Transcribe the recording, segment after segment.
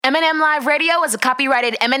M Live Radio is a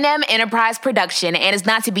copyrighted M Enterprise production and is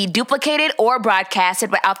not to be duplicated or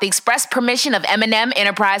broadcasted without the express permission of M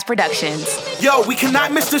Enterprise Productions. Yo, we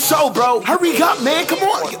cannot miss the show, bro. Hurry up, man. Come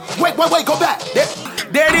on. Wait. Go back.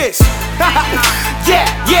 There it is. Yeah.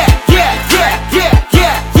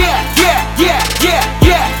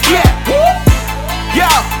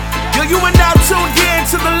 Yo, you are now tuned in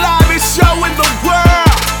to the livest show in the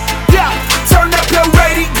world. Yeah, turn up your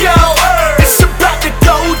radio. It's about to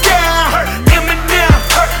go down. Eminem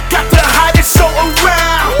got the hottest show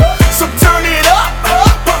around. So turn it up,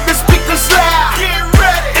 pump the speakers loud. Get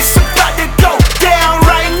ready. It's about to go down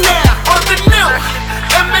right now on the new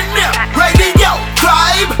Eminem radio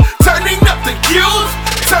vibe. Turning up the youth,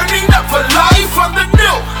 turning up for life on the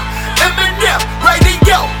new Eminem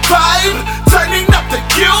radio vibe. Turning up the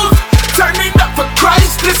youth, turning up for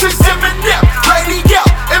Christ. This is Eminem radio,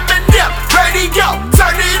 Eminem radio.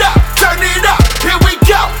 Turn it up, here we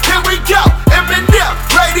go, Eminem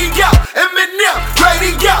radio,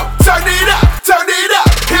 turn it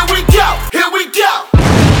up, here we go.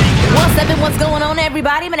 What's going on,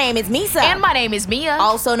 everybody? My name is Misa. And my name is Mia.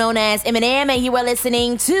 Also known as Eminem, and you are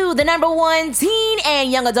listening to the #1 teen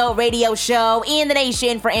and young adult radio show in the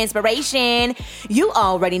nation for inspiration. You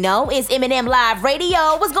already know it's Eminem Live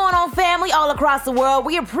Radio. What's going on, family, all across the world?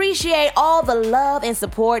 We appreciate all the love and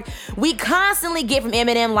support we constantly get from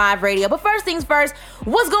Eminem Live Radio. But first things first,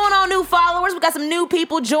 what's going on, new followers? We got some new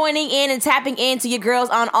people joining in and tapping into your girls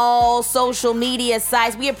on all social media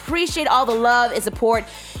sites. We appreciate all the love and support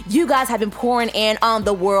you guys have been pouring in on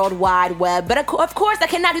the World Wide Web. But of course, I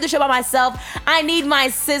cannot do the show by myself. I need my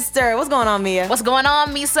sister. What's going on, Mia? What's going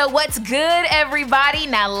on, Misa? What's good, everybody?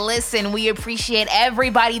 Now listen, we appreciate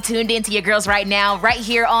everybody tuned in to your girls right now, right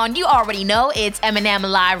here on, you already know, it's Eminem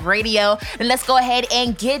Live Radio. And let's go ahead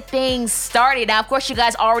and get things started. Now, of course, you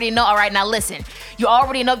guys already know. All right, now listen, you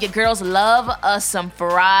already know your girls love us some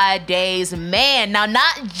Fridays. Man, now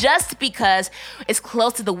not just because it's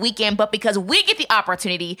close to the weekend, but because we get the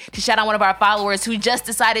opportunity to shout out one of our followers who just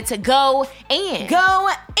decided to go in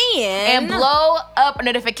and blow up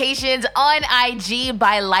notifications on IG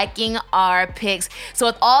by liking our pics. So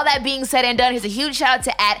with all that being said and done, here's a huge shout out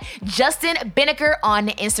to @Justin Binnicker on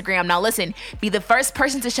Instagram. Now listen, be the first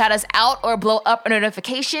person to shout us out or blow up our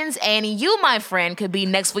notifications, and you, my friend, could be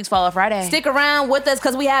next week's Follow Friday. Stick around with us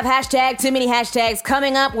because we have too many hashtags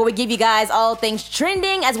coming up where we give you guys all things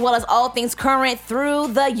trending as well as all things current through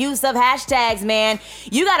the use of hashtags, man.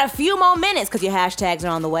 You got a few more minutes because your hashtags are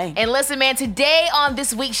on the way. And listen, man, today on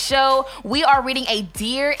this week's show, we are reading a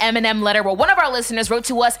Dear Eminem letter where one of our listeners wrote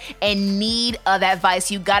to us in need of advice.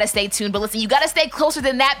 You gotta stay tuned, but listen, you gotta stay closer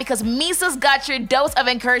than that because Misa's got your dose of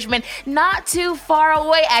encouragement not too far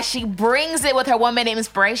away as she brings it with her 1 minute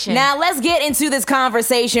inspiration. Now, let's get into this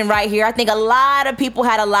conversation right here. I think a lot of people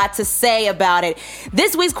had a lot to say about it.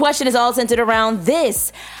 This week's question is all centered around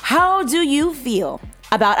this. How do you feel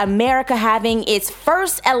about America having its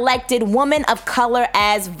first elected woman of color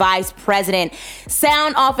as vice president?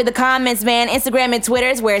 Sound off in the comments, man. Instagram and Twitter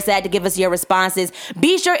is where it's at to give us your responses.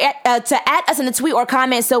 Be sure to add us in the tweet or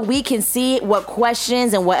comment so we can see what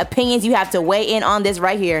questions and what opinions you have to weigh in on this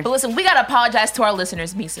right here. But listen, we gotta apologize to our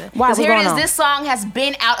listeners, Misa. Why? Because here it is, this song has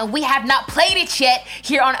been out and we have not played it yet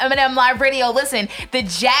here on Eminem Live Radio. Listen, the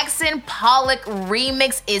Jackson Pollock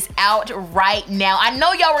remix is out right now. I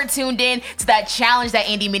know y'all were tuned in to that challenge that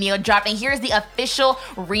Andy Mineo dropped, and here's the official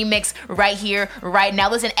remix right here, right now.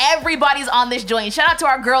 Listen, everybody's on this joint. Shout out to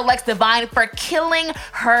our girl Lex Divine for killing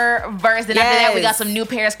her verse. And after that, we got some new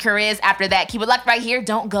Paris Chariz after that. Keep it locked right here.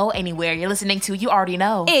 Don't go anywhere. You're listening to You Already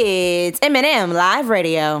Know. It's Eminem Live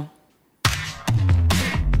Radio.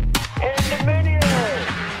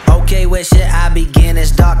 Okay, where should I begin?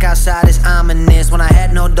 It's dark outside, it's ominous. When I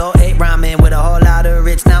had no dough, ate ramen with a whole lot of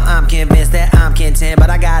rich. Now I'm convinced that I'm content, but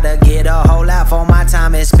I gotta get a whole lot for my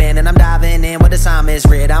time is spent. And I'm diving in with the psalm is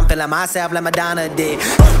read. I'm feeling myself like Madonna did.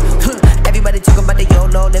 Everybody talking about the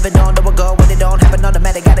YOLO, living on the go when it don't happen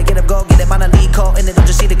automatic. Gotta get up, go get it on a lead code, and then don't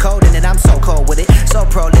just see the code in it. I'm so cold with it, so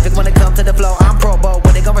prolific when it comes to the flow. I'm pro bowl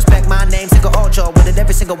with it, gon' respect my name, single ocho with it.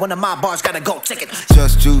 Every single one of my bars gotta go ticket.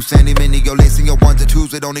 Just juice, any mini, yo, lacing your ones and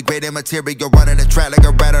twos with only great material. Running a track like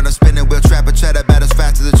a rat on a spinning wheel, trap a cheddar, bat as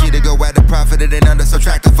fast as a cheetah. Go at the profit, it ain't under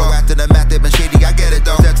subtractive foe. After the math, they've been shady, I get it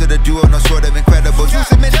though. Step to the duo, no sort of incredible.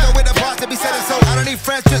 Juice a minute with a boss to be said it so. I don't need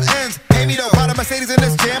friends, just ends. Pay me though, part of Mercedes in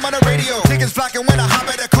this jam on the radio. Chickens flocking when I hop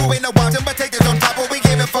at the cool, ain't no watching, but take this on top. What we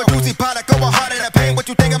gave it for juicy product, go hard in the pain. What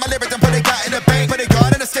you think of my lyrics and put it got in the bank. Put it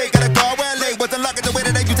guard in the state, got a guard where I lay. Wasn't lucky the way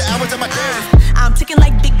that I used the hours of my days. I'm ticking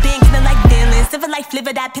like Big Ben, killing like villains. Living like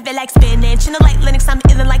fliver, that pivot like spinach. You know like Linux, I'm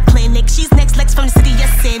illin' like clinic. She's next, Lex from the city,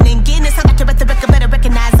 yes, sinning. Guinness, I got to better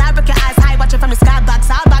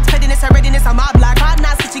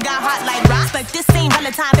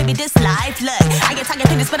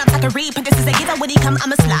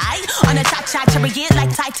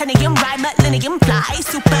titanium, ride, millennium, fly.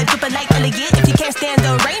 Super duper like elegant. If you can't stand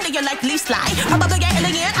the rain, then you're likely slide. I'm up again,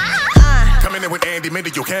 elegant. Coming in with Andy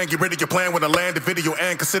Mindy, you can't get rid of your plan when I land the video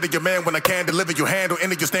and consider your man when I can deliver. You handle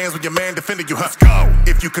any of your stands when your man defended you. Let's go.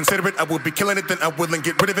 If you consider it, I will be killing it, then I wouldn't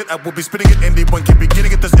get rid of it. I will be spitting it. Anyone can be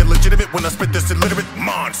getting it. That's illegitimate when I spit this illiterate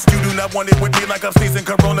monster. You do not want it with me like I'm sneezing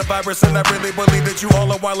coronavirus, and I really believe that you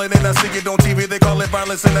all are wildin'. And I see it on TV, they call it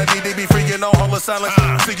violence, and I need to be freaking on all the silence.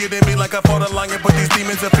 See it in me like I fought a lion, but these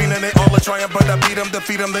demons are fiending, they all are trying, but I beat them,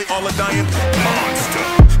 defeat them, they all are dying.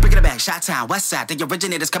 Monster. Bring it back, shot town, west side. The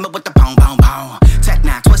originators coming with the boom, boom, boom. Tech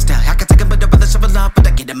 9, twister. I can take it with the brothers of love, but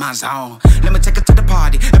I get in my zone. Let me take it to the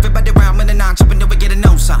party. Everybody around with an entrepreneur, we get to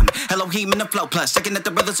know something. Elohim in the flow plus. Checking at the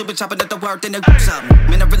brothers who be chopping at the word, then they do something.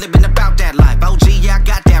 Man, I really been about that life. OG, yeah, I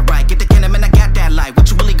got that right. Get the cannon, man, I got that life. What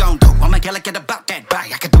you really gon' do? I'm a get about that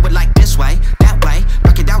bite. I can do it like this way, that way.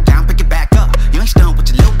 Break it out, down, pick it back up. You ain't stoned with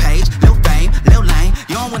your little page, little fame, little lane.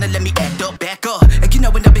 You don't wanna let me act up, back up. And you know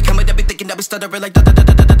when I be coming, I be thinking I be stuttering like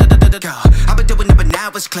I've been doing it, but now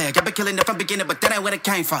it's clear. I've been killing it from beginning, but that ain't where it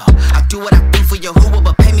came from. I do what I do for you, who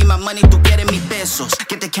will pay me my money through getting me pesos.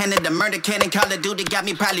 Get the cannon, the murder cannon, Call of Duty got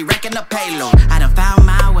me probably wrecking the payload. I done found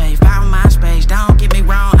my way, found my space. Don't get me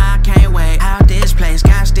wrong, I can't wait out this place.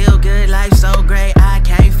 God still good, life so great. I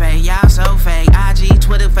can't fake, y'all so fake. IG,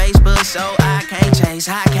 Twitter, Facebook, so I can't chase,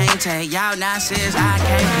 I can't take y'all nonsense. I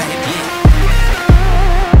can't play, yeah.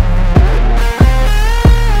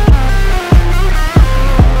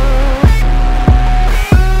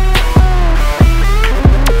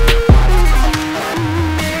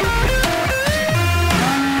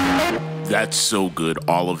 That's so good.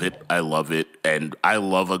 All of it. I love it. And I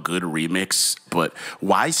love a good remix. But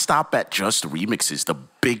why stop at just remixes? The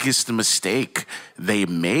biggest mistake they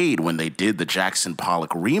made when they did the Jackson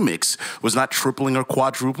Pollock remix was not tripling or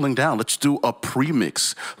quadrupling down. Let's do a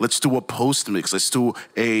pre-mix. Let's do a post-mix. Let's do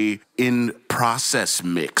a in-process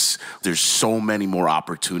mix. There's so many more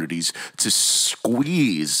opportunities to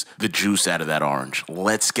squeeze the juice out of that orange.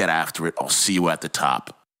 Let's get after it. I'll see you at the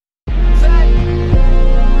top.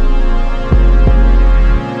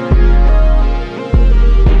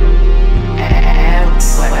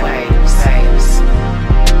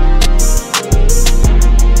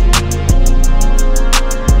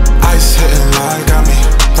 Got me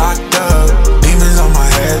locked up, demons on my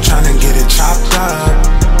head tryna get it chopped up.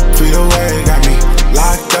 Feet away, got me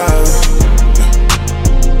locked up.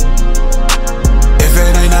 If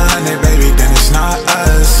it ain't 100, baby, then it's not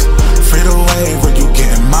us. Free the wave when you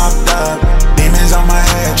getting mopped up. Demons on my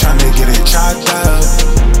head tryna get it chopped up.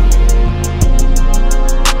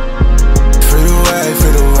 Free the wave,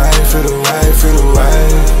 free the wave, free the wave, free the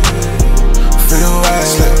wave. Free the wave,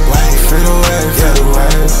 free the wave, free the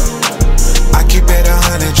wave. I keep it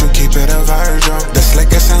 100, you keep it a Virgil. The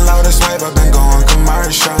slickest and loudest wave, I've been going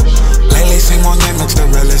commercial. Lately seen more gimmicks, the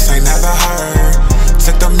realest ain't never heard.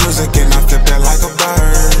 Took the music and I flipped it like a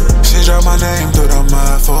bird. She drew my name through the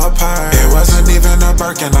mud for a purse. It wasn't even a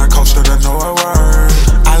Birkin, I coached her to know a word.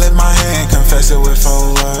 I lift my hand, confess it with 4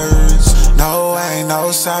 words. No way,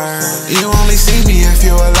 no sir. You only see me if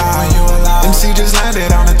you allow. MC just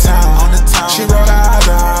landed on the town. She rolled her eyes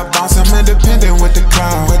up, bounce, I'm independent with the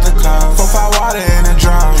cloud. 4-5 water in a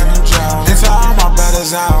drought. Until all my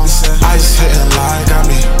brothers out. Ice hitting like got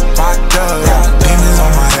me locked up. Demons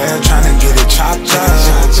on my head tryna get it chopped up.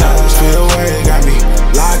 Feel away, got me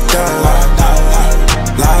locked up.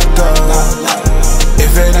 Locked up.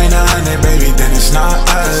 If it ain't 100, baby, then it's not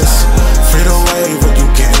us. Free the wave when you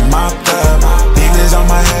getting mopped up. Demons on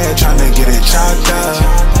my head tryna get it chopped up.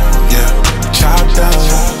 Yeah, chopped up.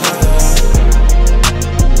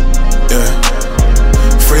 Yeah.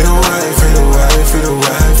 Free the wave, free the wave, free the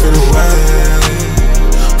wave, free the wave.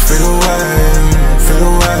 Free the wave, free the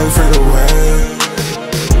wave, free the wave.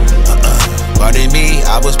 Pardon me,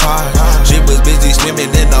 I was parked. She was busy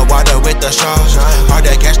swimming in the water with the sharks. Hard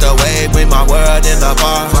to catch the wave with my world in the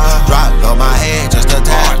bar. Dropped on my head just a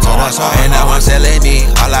tap to the song. And now I'm selling me.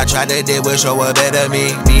 All I tried to do was show a better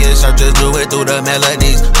me. Me and searchers do it through the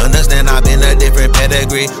melodies. Understand I've been a different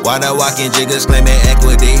pedigree. Water walking jiggers claiming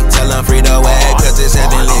equity. Tell them free the way, cause it's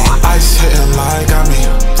heavenly. Ice hitting like got me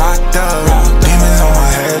locked up. Demons on my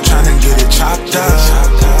head tryna get it chopped up.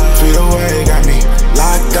 Free the way, got me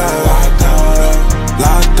locked up.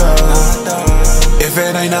 Locked up. If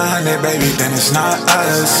it ain't 100, baby, then it's not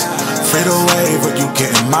us. Free the wave when you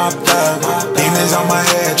getting mopped up. Demons on my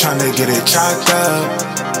head tryna get it chopped up.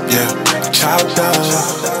 Yeah, chopped up.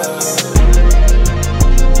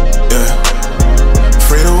 Yeah.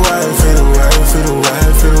 Free the wave, free the wave, free the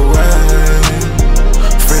wave, free the wave.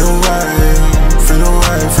 Free the wave, free the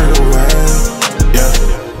wave, free the wave. Yeah.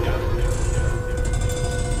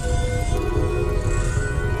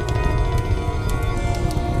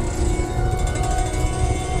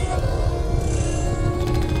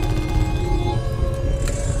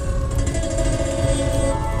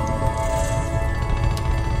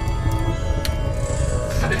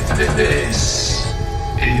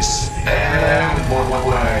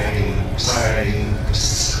 Amen.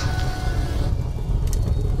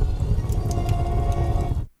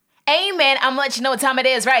 I'm gonna let you know what time it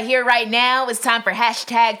is right here, right now. It's time for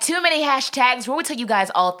hashtag Too Many Hashtags, where we tell you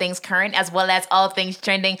guys all things current as well as all things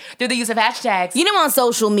trending through the use of hashtags. You know, on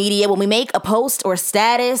social media, when we make a post or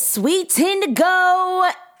status, we tend to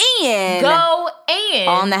go in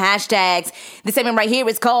on the hashtags. This segment right here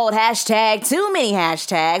is called hashtag Too Many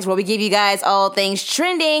Hashtags, where we give you guys all things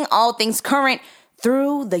trending, all things current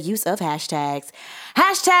through the use of hashtags.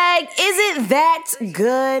 Hashtag, is it that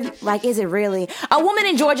good? Like, is it really? A woman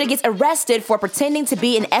in Georgia gets arrested for pretending to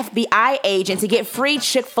be an FBI agent to get free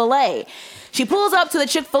Chick-fil-A. She pulls up to the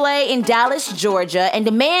Chick-fil-A in Dallas, Georgia, and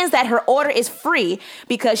demands that her order is free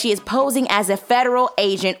because she is posing as a federal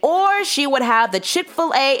agent, or she would have the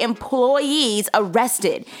Chick-fil-A employees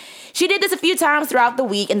arrested. She did this a few times throughout the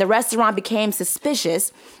week, and the restaurant became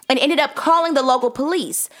suspicious and ended up calling the local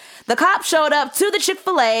police. The cops showed up to the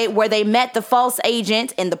Chick-fil-A where they met the false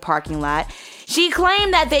agent in the parking lot. She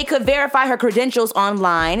claimed that they could verify her credentials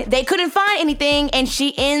online. They couldn't find anything, and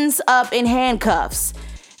she ends up in handcuffs.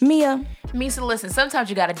 Mia, so listen, sometimes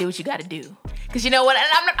you gotta do what you gotta do. Because you know what? And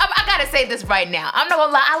I gotta say this right now. I'm not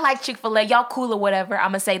gonna lie, I like Chick-fil-A. Y'all cool or whatever.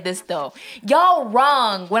 I'm gonna say this, though. Y'all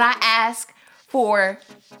wrong when I ask for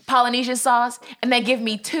Polynesian sauce and they give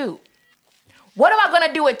me 2. What am I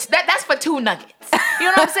gonna do with that? That's for 2 nuggets. You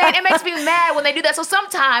know what I'm saying? It makes me mad when they do that. So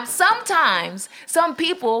sometimes some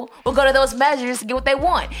people will go to those measures to get what they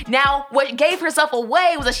want. Now, what gave herself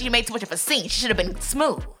away was that she made too much of a scene. She should have been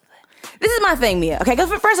smooth. this is my thing, Mia. Okay,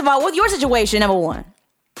 because first of all, with your situation, number one,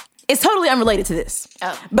 it's totally unrelated to this.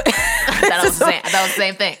 Oh. But I thought it was the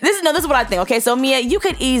same thing. This is what I think. Okay, so Mia, you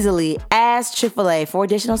could easily ask Chick-fil-A for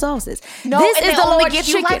additional sauces. No, this and is they the only Lord's give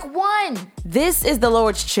you chicken. like one. This is the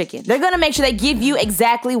Lord's chicken. They're gonna make sure they give you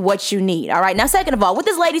exactly what you need. All right. Now, second of all, with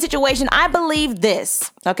this lady situation, I believe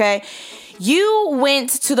this. Okay, you went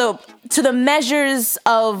to the measures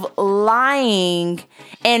of lying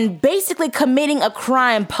and basically committing a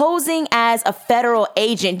crime, posing as a federal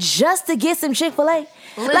agent just to get some Chick-fil-A.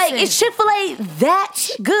 Listen, like, is Chick-fil-A that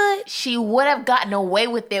good? She would have gotten away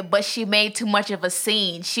with it, but she made too much of a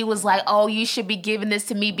scene. She was like, oh, you should be giving this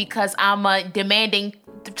to me because I'm demanding,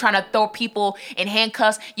 trying to throw people in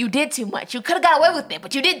handcuffs. You did too much. You could have got away with it,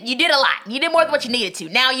 but you did a lot. You did more than what you needed to.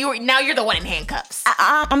 Now you're the one in handcuffs.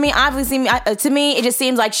 I mean, obviously, to me, it just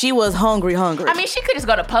seems like she was hungry. I mean, she could just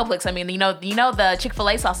go to Publix. I mean, you know the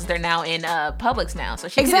Chick-fil-A sauces, they're now in Publix now, so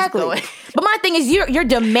she exactly. could just go in. But my thing is, you're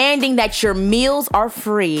demanding that your meals are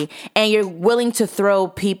free, and you're willing to throw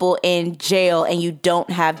people in jail, and you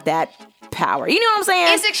don't have that power. You know what I'm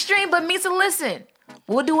saying? It's extreme, but Misa, listen,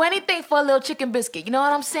 we'll do anything for a little chicken biscuit. You know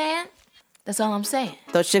what I'm saying? That's all I'm saying.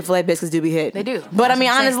 Those Chick-fil-A biscuits do be hitting. They do. But I mean,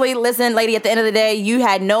 honestly, listen, lady, at the end of the day, you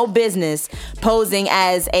had no business posing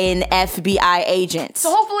as an FBI agent.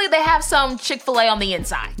 So hopefully they have some Chick-fil-A on the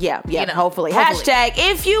inside. Yeah, hopefully. Hashtag,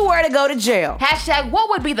 if you were to go to jail. Hashtag, what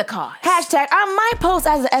would be the cost? Hashtag, I might pose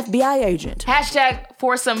as an FBI agent. Hashtag,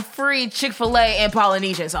 for some free Chick-fil-A and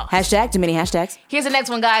Polynesian sauce. Hashtag, too many hashtags. Here's the next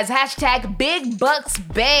one, guys. Hashtag, Big Bucks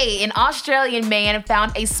Bay. An Australian man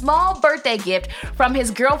found a small birthday gift from his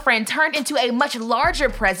girlfriend turned into a much larger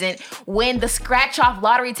present when the scratch-off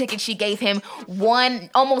lottery ticket she gave him won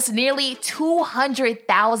almost nearly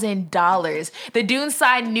 $200,000. The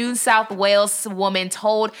Doonside, New South Wales woman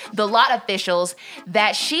told the lot officials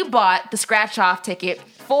that she bought the scratch-off ticket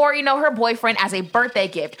for, her boyfriend as a birthday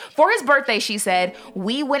gift. For his birthday, she said,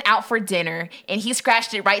 we went out for dinner and he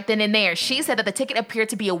scratched it right then and there. She said that the ticket appeared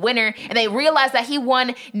to be a winner and they realized that he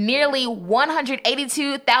won nearly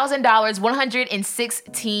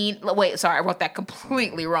 $182,000, wait, sorry, I wrote that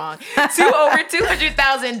completely wrong. To over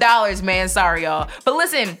 $200,000, man, sorry, y'all. But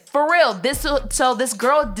listen, for real, this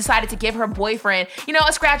girl decided to give her boyfriend,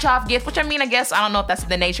 a scratch off gift, which I guess, I don't know if that's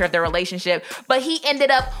the nature of their relationship, but he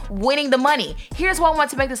ended up winning the money. Here's why I want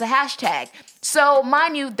to make this a hashtag. So,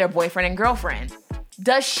 mind you, their boyfriend and girlfriend.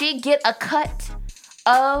 Does she get a cut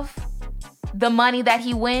of the money that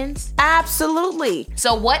he wins? Absolutely.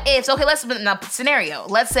 So what if, let's scenario.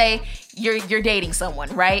 Let's say you're dating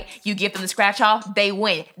someone, right? You give them the scratch off, they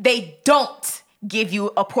win. They don't give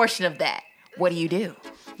you a portion of that. What do?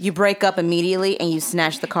 You break up immediately and you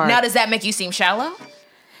snatch the card. Now, does that make you seem shallow?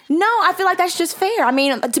 No, I feel like that's just fair. I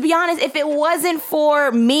mean, to be honest, if it wasn't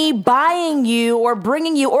for me buying you or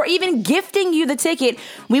bringing you or even gifting you the ticket,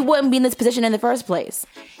 we wouldn't be in this position in the first place.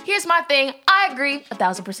 Here's my thing. I agree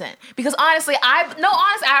 1,000%. Because honestly,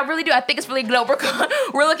 I really do. I think it's really good.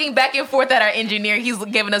 We're looking back and forth at our engineer. He's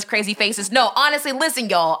giving us crazy faces. No, honestly, listen,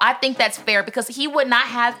 y'all. I think that's fair because he would not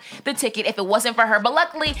have the ticket if it wasn't for her. But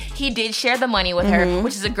luckily, he did share the money with her,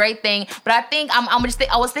 which is a great thing. But I think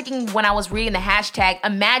I was thinking when I was reading the hashtag,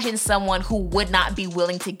 imagine someone who would not be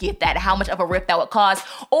willing to get that. How much of a rip that would cause?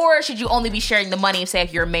 Or should you only be sharing the money, say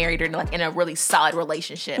if you're married or like in a really solid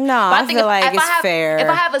relationship? No, I feel like it's fair. If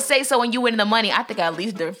I have a say so when you win the money, I think I at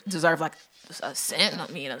least deserve like a cent.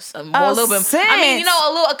 I mean, a little bit. Cent. I mean,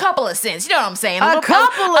 a couple of cents. You know what I'm saying? A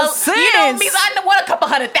couple of cents. You know what I mean? I want a couple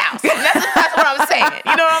 100,000. That's what I'm saying.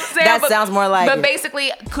 You know what I'm saying? That sounds more like But it.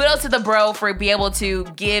 basically, kudos to the bro for being able to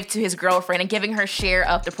give to his girlfriend and giving her share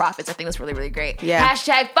of the profits. I think that's really, really great. Yeah.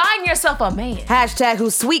 Hashtag find yourself a man. Hashtag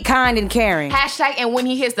who's sweet, kind, and caring. Hashtag and when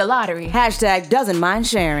he hits the lottery. Hashtag doesn't mind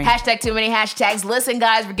sharing. Hashtag too many hashtags. Listen,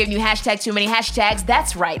 guys, we're giving you hashtag too many hashtags.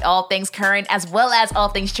 That's right. All things current as well as all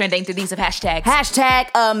things trending through these of hashtags. Hashtag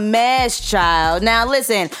a mess, child. Now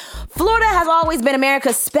listen, Florida has always been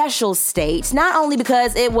America's special state, not only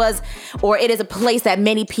because it is a place that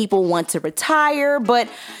many people want to retire, but,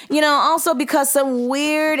 also because some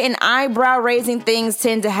weird and eyebrow-raising things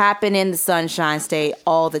tend to happen in the Sunshine State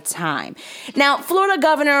all the time. Now, Florida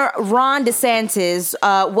Governor Ron DeSantis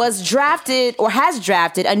has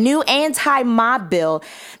drafted a new anti-mob bill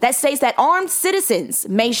that states that armed citizens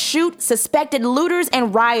may shoot suspected looters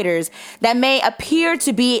and rioters that may appear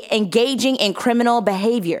to be engaging in criminal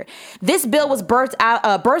behavior. This bill was birthed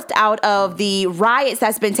out of the riots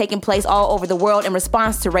that's been taking place all over the world in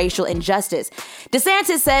response to racial injustice.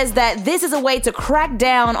 DeSantis says that this is a way to crack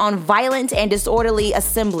down on violent and disorderly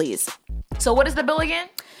assemblies. So what is the bill again?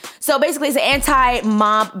 So basically, it's an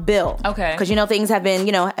anti-mob bill. Okay. Because, things have been,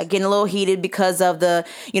 getting a little heated because of the,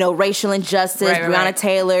 racial injustice, Breonna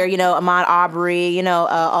Taylor, Ahmaud Arbery,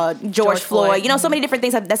 George Floyd. So many different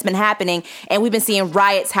things that's been happening. And we've been seeing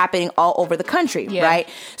riots happening all over the country, right?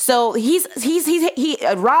 So Ron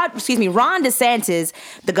DeSantis,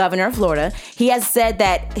 the governor of Florida, he has said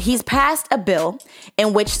that he's passed a bill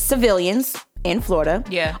in which civilians in Florida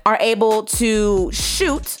are able to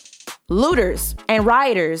shoot looters and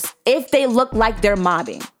rioters if they look like they're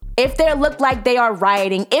mobbing, if they look like they are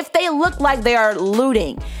rioting, if they look like they are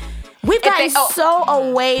looting. We've gotten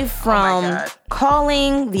away from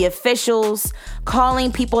calling the officials,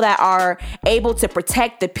 calling people that are able to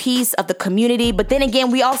protect the peace of the community. But then again,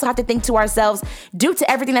 we also have to think to ourselves, due to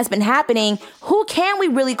everything that's been happening, who can we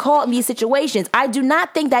really call in these situations? I do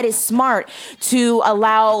not think that is smart to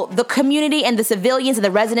allow the community and the civilians and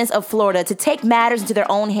the residents of Florida to take matters into their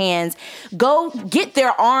own hands, go get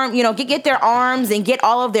their get their arms and get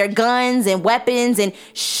all of their guns and weapons and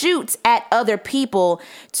shoot at other people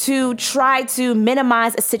to try to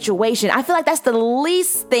minimize a situation. I feel like that's the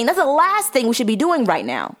last thing we should be doing right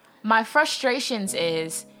now. My frustrations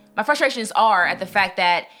are at the fact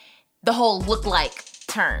that the whole look like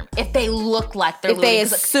term. If they look like they're they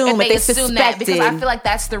assume that, because I feel like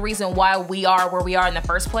that's the reason why we are where we are in the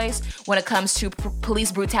first place when it comes to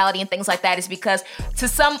police brutality and things like that, is because to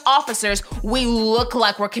some officers we look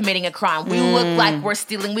like we're committing a crime. We look like we're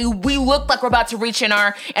stealing. We look like we're about to reach in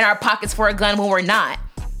our pockets for a gun when we're not.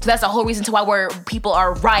 So that's the whole reason to why people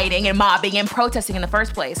are rioting and mobbing and protesting in the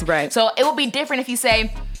first place. Right. So it would be different if you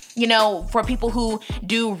say, for people who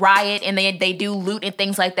do riot and they do loot and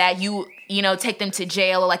things like that, you take them to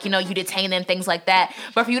jail, or you detain them, things like that.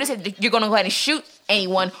 But for you to say you're going to go ahead and shoot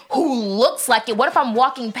anyone who looks like it, what if I'm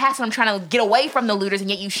walking past and I'm trying to get away from the looters and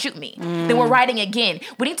yet you shoot me? Then we're rioting again.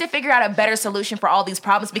 We need to figure out a better solution for all these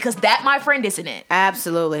problems, because that, my friend, isn't it.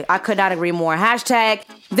 Absolutely. I could not agree more. Hashtag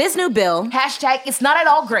this new bill. Hashtag it's not at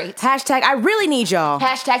all great. Hashtag I really need y'all.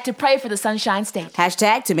 Hashtag to pray for the Sunshine State.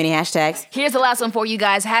 Hashtag too many hashtags. Here's the last one for you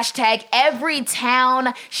guys. Hashtag every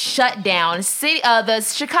town shutdown. The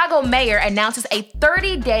Chicago mayor announces a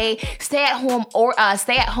 30-day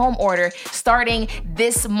stay-at-home order starting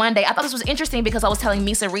this Monday. I thought this was interesting because I was telling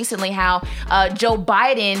Misa recently how Joe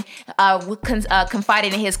Biden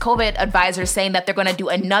confided in his COVID advisor, saying that they're going to do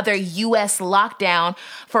another U.S. lockdown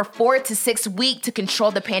for 4 to 6 weeks to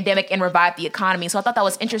control the pandemic and revive the economy. So I thought that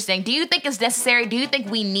was interesting. Do you think it's necessary? Do you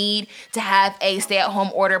think we need to have a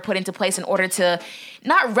stay-at-home order put into place in order to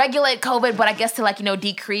not regulate COVID, but I guess to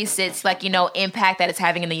decrease its impact that it's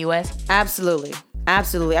having in the U.S.? Absolutely.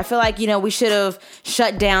 Absolutely. I feel like, we should have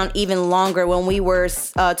shut down even longer when we were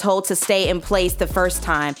told to stay in place the first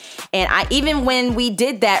time. And even when we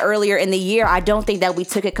did that earlier in the year, I don't think that we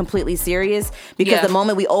took it completely serious, because the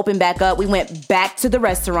moment we opened back up, we went back to the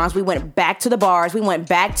restaurants, we went back to the bars, we went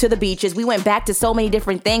back to the beaches, we went back to so many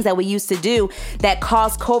different things that we used to do that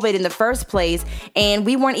caused COVID in the first place. And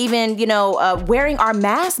we weren't even, wearing our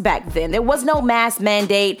masks back then. There was no mask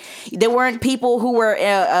mandate. There weren't people who were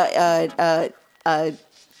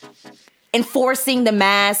enforcing the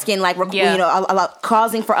mask and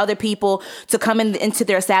causing for other people to come into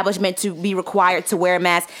their establishment to be required to wear a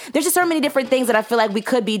mask. There's just so many different things that I feel like we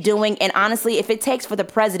could be doing. And honestly, if it takes for the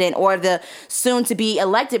president or the soon to be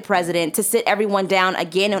elected president to sit everyone down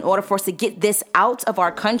again in order for us to get this out of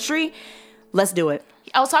our country, let's do it.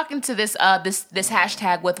 I was talking to this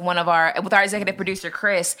hashtag with our executive producer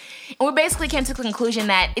Chris, and we basically came to the conclusion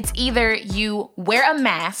that it's either you wear a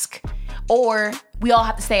mask or we all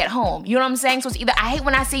have to stay at home. You know what I'm saying? So it's either, I hate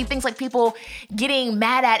when I see things like people getting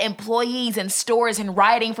mad at employees in stores and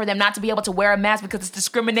rioting for them not to be able to wear a mask because it's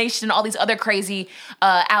discrimination and all these other crazy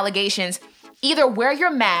allegations. Either wear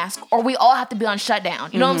your mask or we all have to be on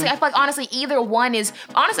shutdown. You know what I'm saying? I feel like, honestly, either one is...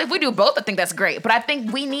 Honestly, if we do both, I think that's great. But I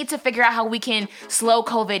think we need to figure out how we can slow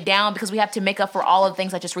COVID down, because we have to make up for all of the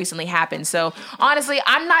things that just recently happened. So, honestly,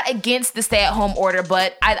 I'm not against the stay-at-home order,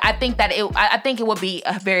 but I think that it would be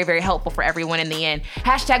very, very helpful for everyone in the end.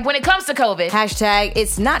 Hashtag when it comes to COVID. Hashtag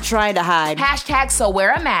it's not trying to hide. Hashtag so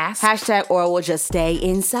wear a mask. Hashtag or we'll just stay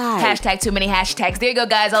inside. Hashtag too many hashtags. There you go,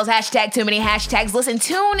 guys. Those hashtag too many hashtags. Listen,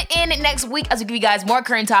 tune in next week as we give you guys more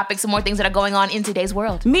current topics and more things that are going on in today's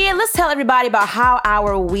world. Mia, let's tell everybody about how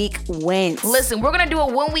our week went. Listen, we're going to do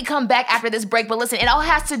it when we come back after this break, but listen, it all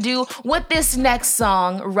has to do with this next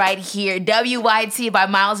song right here, WYT by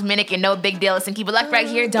Miles Minnick and No Big Deal. Listen, keep it locked right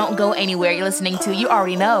here. Don't go anywhere. You're listening to, you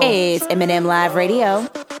already know, it's M&M Live Radio.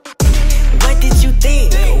 What did you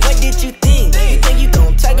think? What did you think? You think you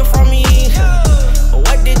gon' take it from me?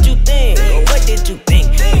 What did you think? What did you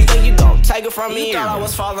think? You think you gon' take it from me? You thought I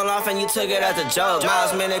was falling off and you took it as a joke.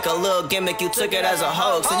 Miles Minnick, a little gimmick, you took it as a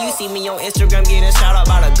hoax. So you see me on Instagram getting shout out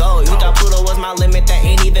by the goal. You thought Pluto was my limit, that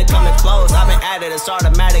ain't even coming close. I've been at it, it's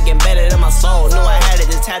automatic, embedded in my soul. Knew I had it,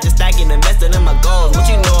 just had to stack it, invested in my goals. What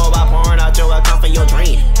you know about pouring out your account for your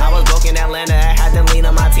dream? I was broke in Atlanta, I had to lean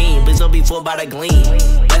on my team. Please don't be fooled by the gleam.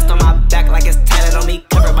 Vest on my back like it's tatted on me.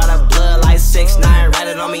 Covered by the blood like 6ix9ine,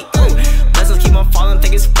 ratted on me. Blessings keep on falling,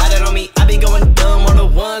 think it's flatted on me. I be going dumb on the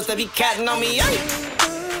ones that be catting on me.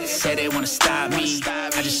 Say they wanna stop me,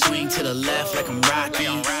 I just swing to the left like I'm Rocky.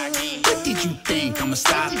 What did you think? I'ma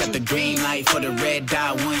stop at the green light for the red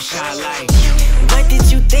dot, one shot like. What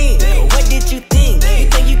did you think? What did you think? You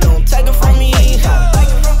think you gon' take it from me?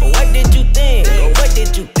 What did you think? What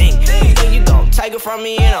did you think? You think you gon' take it from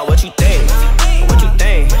me? You know what you think? What you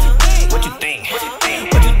think? What you think?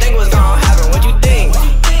 What you think was gon' happen? What you think?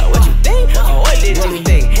 What you think? What did you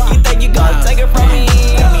think? You think you gon' take it from me?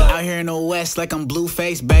 Got me out here in the west like I'm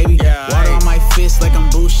Blueface, baby. Water on my fist like I'm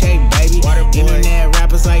Boucher, baby. Internet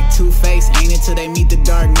rappers like Two-Face. Ain't it till they meet the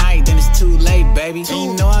Dark Knight, then it's too late, baby. And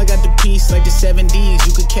you know I got the piece like the 7Ds.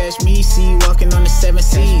 You could catch me, see you walking on the 7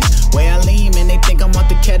 Cs. Way I lean, man, they think I'm off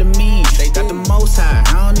the ketamine. Got the most high,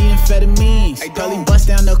 I don't need amphetamines. Probably bust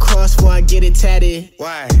down the cross before I get it tatted.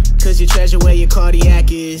 Why? Cause you treasure where your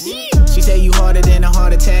cardiac is. She say you harder than a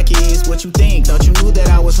heart attack is. What you think? Thought you knew that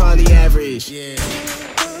I was hardly average. Yeah.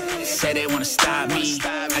 Say they wanna stop me,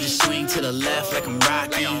 I just swing to the left like I'm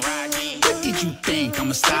Rocky. What did you think?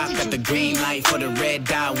 I'ma stop at the green light for the red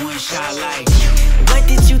dot, one shot like. What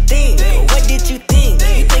did you think? What did you think?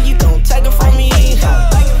 You think you gon' take it from me?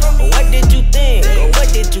 What did you think?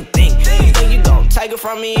 What did you think? You think you gon' take it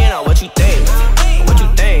from me? You know what you think? What you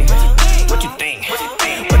think? What you think?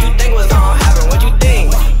 What you think was gon' happen? What you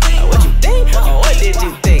think? What you think? What did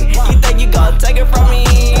you think? You think you gon' take it from me?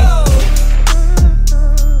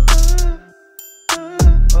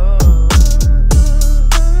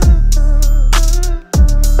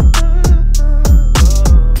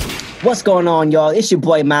 What's going on, y'all? It's your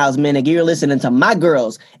boy Miles Minnick. You're listening to my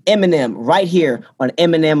girls, Eminem, right here on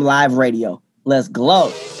M&M Live Radio. Let's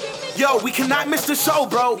glow. Yo, we cannot miss the show,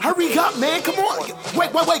 bro. Hurry up, man. Come on.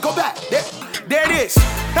 Wait. Go back. There it is.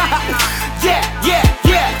 Yeah.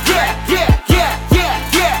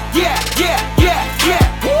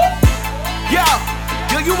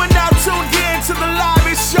 Yo, you are now tuned in to the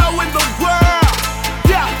livest show in the world.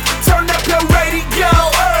 Yeah, turn up your radio.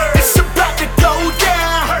 It's about to go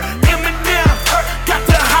down. Eminem got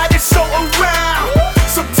the hottest show around.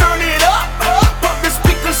 So turn it up, pump the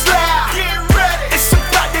speakers loud. Get ready, it's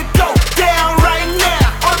about to go down right now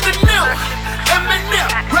on the new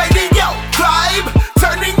Eminem radio vibe.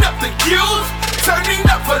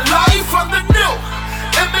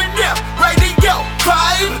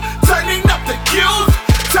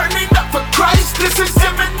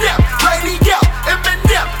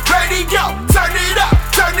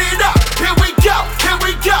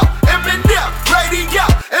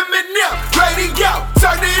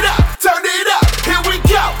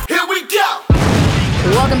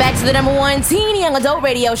 back to the number one teen young adult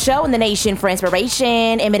radio show in the nation for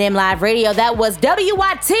inspiration, M&M Live Radio. That was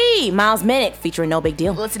WYT, Miles Minnick, featuring No Big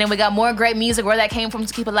Deal. Listen, and we got more great music where that came from,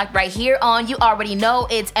 to keep it locked right here on You Already Know.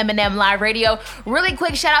 It's M&M Live Radio. Really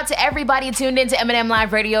quick shout out to everybody tuned in to M&M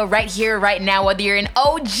Live Radio right here, right now, whether you're an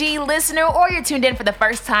OG listener or you're tuned in for the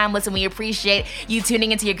first time. Listen, we appreciate you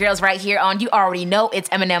tuning into your girls right here on You Already Know. It's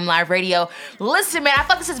M&M Live Radio. Listen, man, I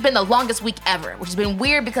thought this has been the longest week ever, which has been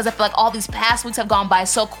weird because I feel like all these past weeks have gone by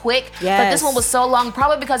so quick. Yes. But this one was so long,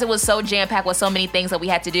 probably because it was so jam-packed with so many things that we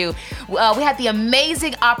had to do. We had the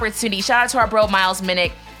amazing opportunity. Shout out to our bro, Miles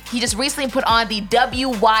Minnick. He just recently put on the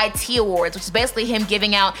WYT Awards, which is basically him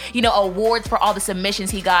giving out, awards for all the submissions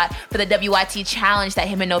he got for the WYT challenge that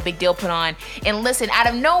him and No Big Deal put on. And listen, out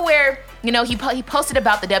of nowhere, he posted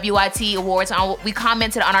about the WYT Awards. We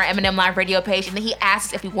commented on our M&M Live Radio page, and then he asked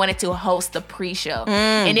us if we wanted to host the pre-show.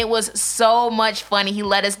 And it was so much fun. He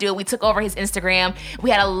let us do it. We took over his Instagram.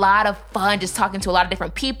 We had a lot of fun just talking to a lot of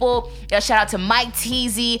different people. Shout out to Mike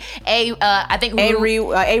Teasy, A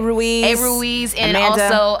Ruiz, and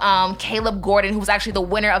Amanda. Also Caleb Gordon, who was actually the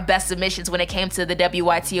winner of Best Submissions when it came to the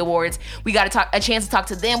WYT Awards. We got a chance to talk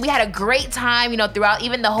to them. We had a great time, throughout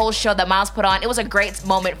even the whole show that Miles put on. It was a great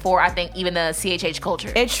moment for, I think, even the CHH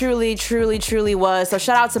culture. It truly, truly, truly was. So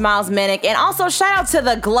shout out to Miles Minnick, and also shout out to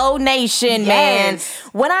the Glow Nation, man.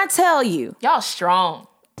 When I tell you, y'all strong.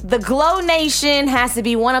 The Glow Nation has to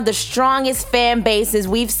be one of the strongest fan bases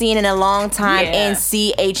we've seen in a long time in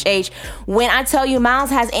CHH. When I tell you Miles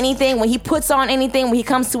has anything, when he puts on anything, when he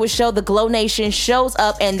comes to a show, the Glow Nation shows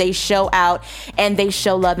up and they show out and they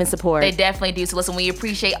show love and support. They definitely do. So listen, we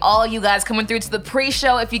appreciate all you guys coming through to the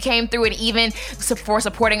pre-show. If you came through, and even for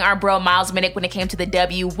supporting our bro Miles Minnick when it came to the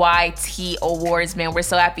WYT Awards, man. We're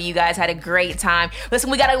so happy you guys had a great time. Listen,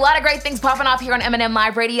 we got a lot of great things popping off here on M&M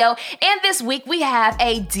Live Radio. And this week we have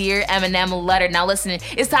a Dear M&M letter. Now listen,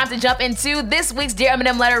 it's time to jump into this week's Dear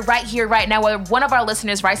M&M letter right here, right now, where one of our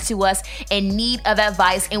listeners writes to us in need of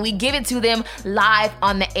advice and we give it to them live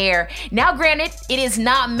on the air. Now granted, it is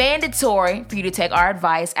not mandatory for you to take our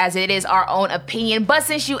advice, as it is our own opinion, but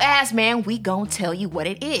since you asked, man, we gon' tell you what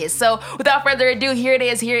it is. So without further ado, here it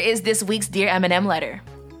is. Here is this week's Dear M&M letter.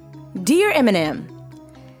 Dear M&M,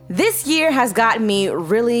 this year has gotten me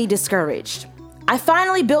really discouraged. I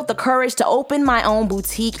finally built the courage to open my own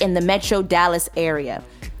boutique in the Metro Dallas area.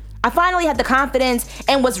 I finally had the confidence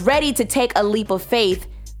and was ready to take a leap of faith.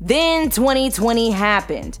 Then 2020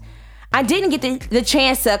 happened. I didn't get the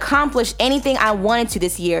chance to accomplish anything I wanted to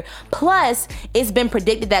this year. Plus, it's been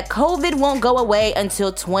predicted that COVID won't go away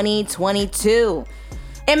until 2022.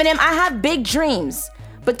 Eminem, I have big dreams,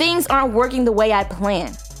 but things aren't working the way I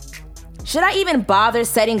planned. Should I even bother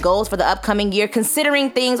setting goals for the upcoming year,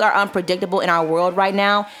 considering things are unpredictable in our world right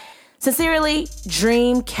now? Sincerely,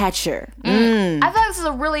 Dreamcatcher. I thought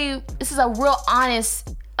this is a real honest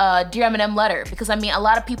Dear M&M letter, because I mean, a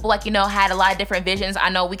lot of people had a lot of different visions. I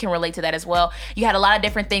know we can relate to that as well. You had a lot of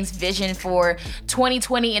different things visioned for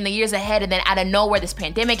 2020 and the years ahead, and then out of nowhere this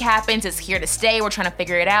pandemic happens. It's here to stay. We're trying to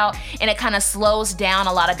figure it out, and it kind of slows down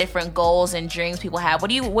a lot of different goals and dreams people have. What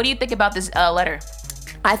do you think about this letter?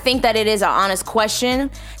 I think that it is an honest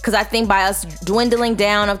question, because I think by us dwindling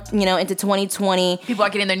down, into 2020, people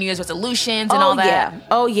are getting their New Year's resolutions and all that.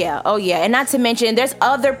 Oh yeah. And not to mention, there's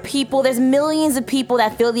millions of people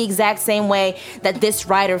that feel the exact same way that this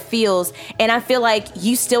writer feels, and I feel like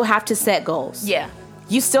you still have to set goals. Yeah.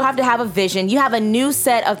 You still have to have a vision. You have a new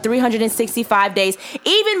set of 365 days,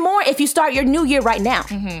 even more if you start your new year right now.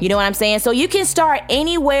 You know what I'm saying? So you can start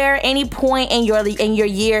anywhere, any point in your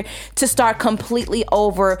year to start completely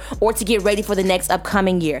over or to get ready for the next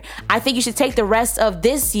upcoming year. I think you should take the rest of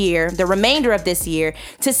this year, the remainder of this year,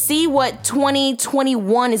 to see what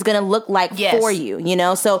 2021 is going to look like for you,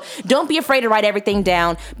 So don't be afraid to write everything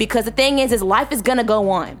down, because the thing is life is going to go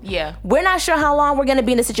on. Yeah. We're not sure how long we're going to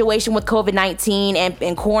be in the situation with COVID-19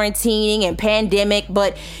 and quarantining and pandemic,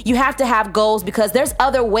 but you have to have goals, because there's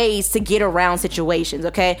other ways to get around situations,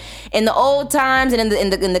 okay? In the old times and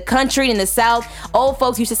in the country, in the South, old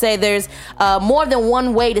folks used to say there's more than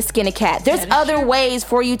one way to skin a cat. There's other ways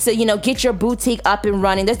for you to, get your boutique up and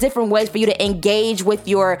running. There's different ways for you to engage with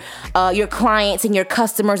your clients and your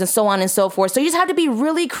customers and so on and so forth. So you just have to be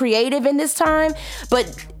really creative in this time.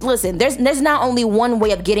 But listen, there's not only one way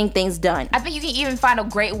of getting things done. I think you can even find a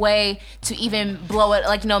great way to even blow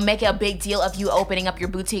it, make it a big deal of you opening up your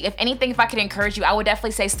boutique. If anything, if I could encourage you, I would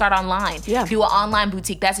definitely say start online. Yeah. Do an online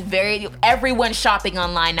boutique. Everyone's shopping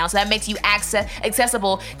online now, so that makes you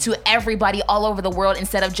accessible to everybody all over the world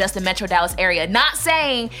instead of just the Metro Dallas area. Not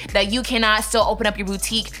saying that you cannot still open up your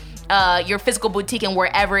boutique your physical boutique and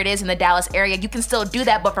wherever it is in the Dallas area, you can still do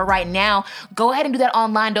that. But for right now, go ahead and do that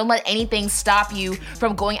online. Don't let anything stop you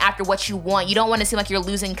from going after what you want. You don't want to seem like you're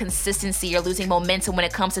losing consistency, you're losing momentum when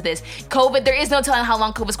it comes to this. COVID, there is no telling how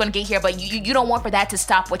long COVID's going to get here, but you don't want for that to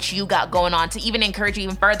stop what you got going on. To even encourage you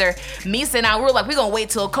even further, Misa and I, we were like, we're going to wait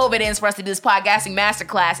till COVID ends for us to do this podcasting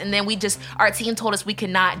masterclass. And then our team told us we could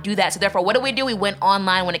not do that. So therefore, what did? We went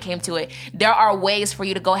online when it came to it. There are ways for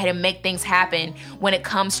you to go ahead and make things happen when it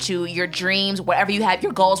comes to your dreams, whatever you have,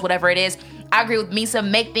 your goals, whatever it is. I agree with Misa.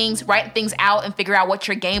 Write things out and figure out what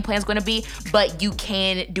your game plan is going to be, but you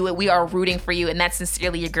can do it. We are rooting for you, and that's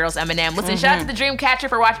sincerely your girls, Eminem. Listen, shout out to the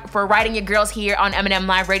Dreamcatcher for writing your girls here on Eminem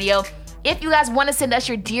Live Radio. If you guys want to send us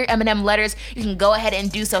your Dear Eminem letters, you can go ahead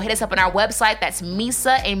and do so. Hit us up on our website. That's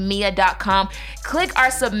misaandmia.com. Click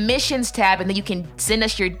our submissions tab, and then you can send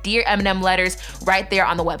us your Dear Eminem letters right there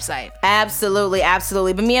on the website. Absolutely,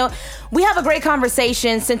 absolutely. But Mia, we have a great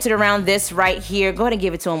conversation centered around this right here. Go ahead and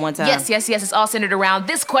give it to him one time. Yes. It's all centered around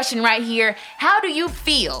this question right here. How do you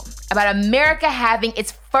feel about America having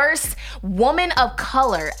its first woman of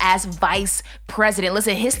color as vice president?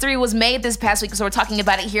 Listen, history was made this past week, so we're talking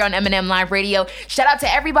about it here on Eminem Live Radio. Shout out to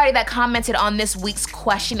everybody that commented on this week's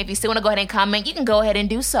question. If you still want to go ahead and comment, you can go ahead and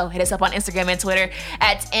do so. Hit us up on Instagram and Twitter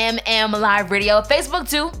at MM Live Radio. Facebook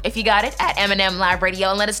too, if you got it, at Eminem Live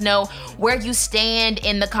Radio. And let us know where you stand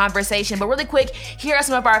in the conversation. But really quick, here are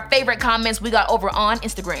some of our favorite comments we got over on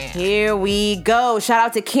Instagram. Here we go. Shout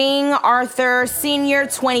out to King Arthur Senior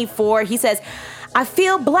 24. He says, I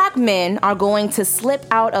feel black men are going to slip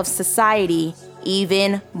out of society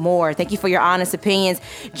even more. Thank you for your honest opinions.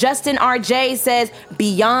 Justin RJ says,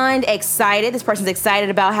 beyond excited. This person's excited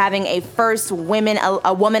about having a woman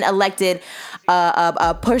elected,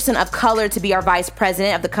 a person of color to be our vice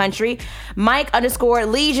president of the country.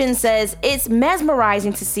 Mike_Legion says, it's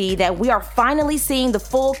mesmerizing to see that we are finally seeing the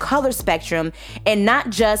full color spectrum and not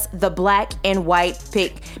just the black and white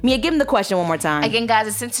pick. Mia, give him the question one more time. Again, guys,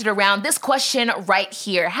 it's centered around this question right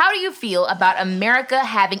here. How do you feel about America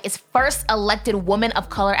having its first elected woman of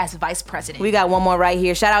color as vice president? We got one more right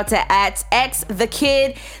here. Shout out to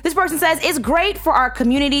 @XTheKid. This person says, it's great for our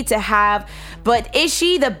community to have, but is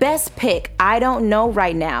she the best pick? I don't know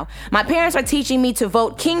right now. My parents are teaching me to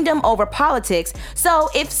vote kingdom over politics. So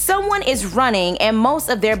if someone is running and most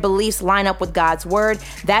of their beliefs line up with God's word,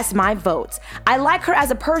 that's my vote. I like her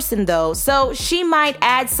as a person though, so she might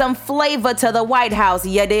add some flavor to the White House,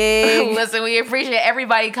 you dig? Listen, we appreciate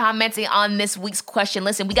everybody commenting on this week's question.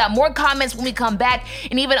 Listen, we got more comments when we come back,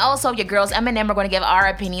 and even also your girls, Eminem, are going to give our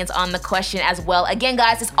opinions on the question as well. Again,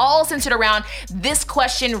 guys, it's all centered around this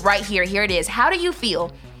question right here. Here it is. How do you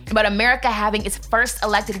feel about America having its first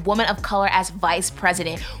elected woman of color as vice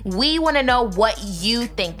president? We want to know what you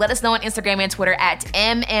think. Let us know on Instagram and Twitter at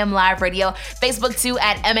MM Live Radio, Facebook too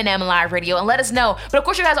at Eminem Live Radio, and let us know. But of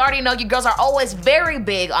course, you guys already know your girls are always very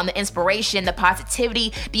big on the inspiration, the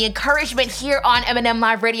positivity, the encouragement here on Eminem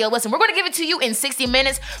Live Radio. Listen, we're going to give it to you in 60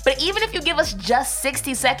 minutes, but even if you give us just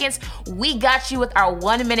 60 seconds, we got you with our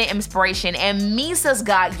 1 minute inspiration, and Misa's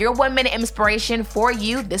got your 1 minute inspiration for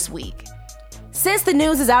you this week. Since the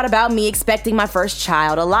news is out about me expecting my first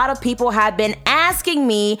child, a lot of people have been asking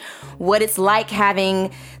me what it's like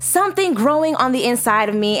having something growing on the inside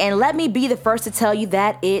of me, and let me be the first to tell you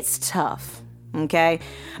that it's tough, okay?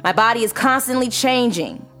 My body is constantly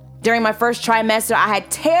changing. During my first trimester, I had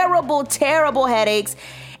terrible headaches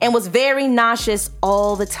and was very nauseous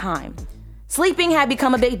all the time. Sleeping had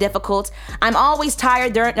become a bit difficult. I'm always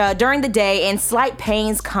tired during the day, and slight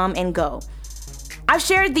pains come and go. I've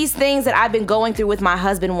shared these things that I've been going through with my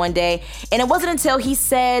husband one day, and it wasn't until he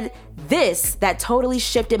said this that totally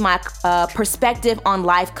shifted my perspective on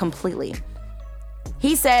life completely.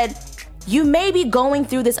 He said, you may be going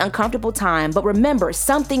through this uncomfortable time, but remember,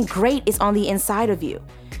 something great is on the inside of you.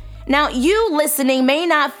 Now, you listening may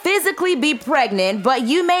not physically be pregnant, but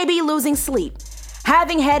you may be losing sleep,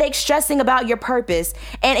 having headaches, stressing about your purpose,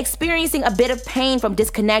 and experiencing a bit of pain from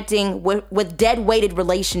disconnecting with dead-weighted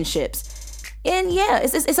relationships. And yeah,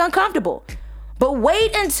 it's uncomfortable. But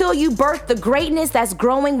wait until you birth the greatness that's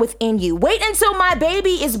growing within you. Wait until my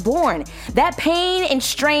baby is born. That pain and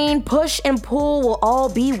strain, push and pull will all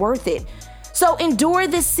be worth it. So endure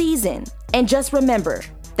this season and just remember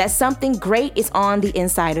that something great is on the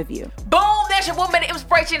inside of you. Boom! There Inspiration, 1 minute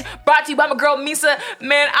inspiration brought to you by my girl Misa.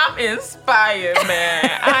 Man, I'm inspired, man.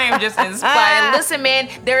 I am just inspired. Listen, man,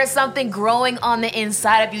 there is something growing on the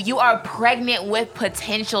inside of you. You are pregnant with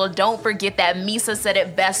potential. Don't forget that. Misa said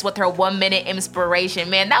it best with her 1 minute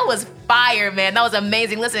inspiration. Man, that was fire, man. That was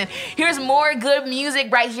amazing. Listen, here's more good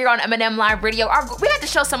music right here on M&M Live Radio. We had to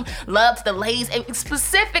show some love to the ladies, and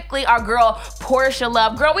specifically our girl Portia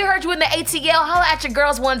Love. Girl, we heard you in the ATL. Holla at your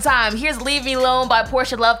girls one time. Here's Leave Me Alone by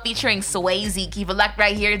Portia Love featuring Swayze. Keep it locked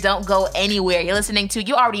right here. Don't go anywhere. You're listening to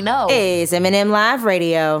You Already Know. It's M&M Live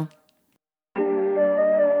Radio.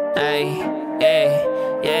 Hey, yeah.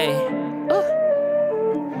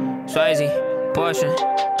 Swayze, Portia,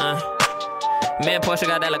 me and Portia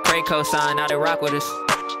got that Lecrae co-sign, now they rock with us.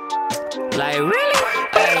 Like, really?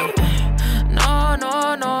 Ay. No,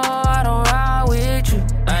 I don't ride with you.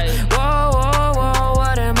 Ay. Whoa,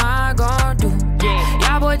 what am I gonna do?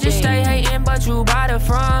 Y'all boys just stay hating, but you buy the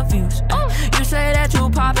front views. You say that you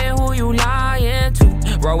poppin', who you lying to?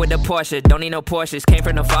 Roll with the Porsche, don't need no Porsches. Came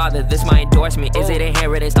from the father, this my endorsement. Is it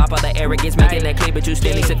inheritance? Stop all the arrogance, making that clean, but you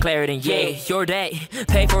still need some clarity. Yeah, your day.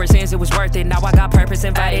 Pay for it since it was worth it. Now I got purpose,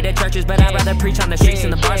 invited to churches, but I'd rather preach on the streets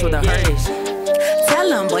and the bars where the hurt is. Tell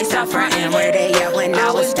them boys stop frontin' where they at when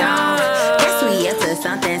I was down. Guess we up to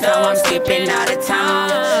something, so I'm skipping out of town.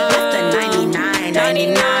 Left the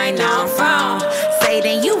 99, now I'm found. Say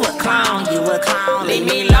then you a clown, leave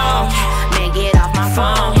me alone. Man, get off my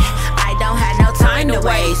phone. I don't have no time to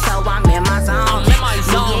waste, so I'm in my zone. Me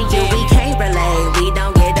and you, we can't relate, we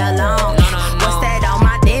don't get along. What's that on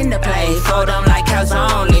my dinner plate? Fold them like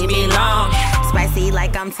calzone, leave me alone. Spicy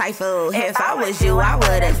like I'm Thai food. If I was you, I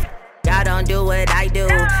would've. Y'all don't do what I do.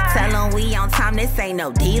 Tell them we on time, this ain't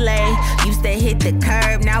no delay. Used to hit the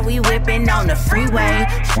curb, now we whipping on the freeway.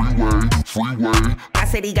 I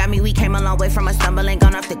said he got me, we came a long way from a stumbling,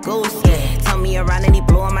 gone off the goose. Yeah, told me around and he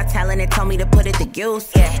blew on my talent and told me to put it to use.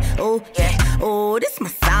 Yeah, ooh, this my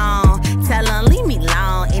song. Tell them leave me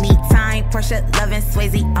alone. Anytime, Portia loving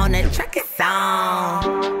Swayze on the track is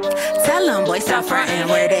on. Tell them boys stop frontin'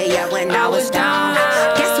 where they at when I was down.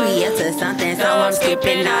 Guess we up to something, so I'm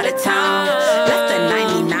skipping out of town. Left the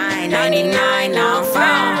 99, now I'm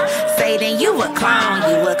found. Say then you a clown,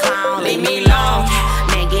 leave me alone.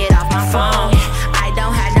 Man, get off my phone. I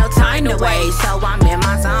don't have no time to waste, so I'm in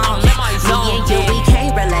my zone. Me and you, we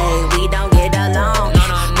can't relate, we don't get along.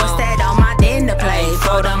 What's that on my dinner plate?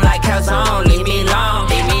 Fold them like calzone, leave me alone.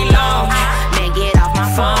 Man, get off my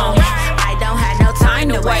phone. I don't have no time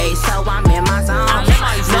to waste, so I'm in my zone.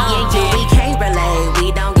 Me and you, we can't relate,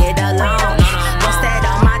 we don't get along. What's that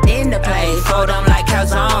on my dinner plate? Fold them like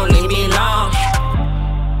calzone, leave me alone.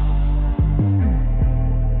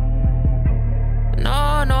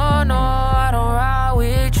 No, I don't ride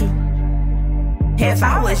with you. If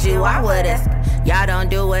I was you, I would've. Y'all don't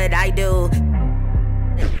do what I do.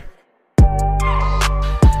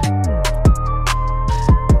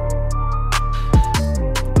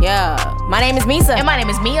 Yeah, my name is Misa. And my name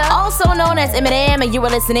is Mia. Also known as Eminem, and you were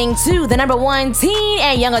listening to the #1 teen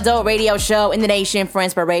and young adult radio show in the nation for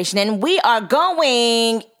inspiration. And we are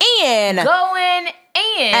going in.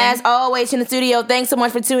 As always in the studio, thanks so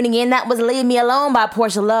much for tuning in. That was Leave Me Alone by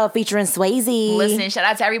Portia Love featuring Swayze. Listen, shout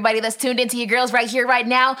out to everybody that's tuned into your girls right here, right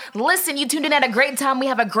now. Listen, you tuned in at a great time. We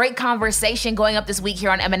have a great conversation going up this week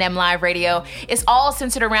here on M&M Live Radio. It's all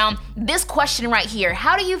centered around this question right here.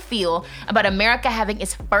 How do you feel about America having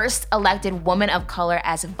its first elected woman of color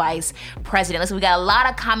as vice president? Listen, we got a lot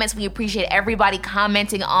of comments. We appreciate everybody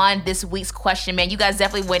commenting on this week's question, man. You guys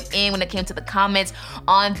definitely went in when it came to the comments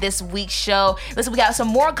on this week's show. Listen, we got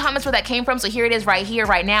some more comments where that came from, so here it is right here,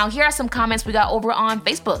 right now. Here are some comments we got over on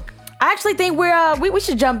Facebook. I actually think we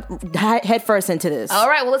should jump head first into this. All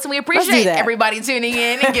right, well, listen, we appreciate everybody tuning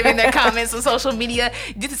in and giving their comments on social media.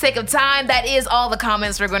 Due to the sake of time, that is all the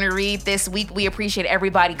comments we're going to read this week. We appreciate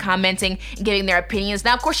everybody commenting and giving their opinions.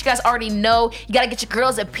 Now, of course, you guys already know you got to get your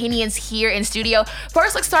girls' opinions here in studio.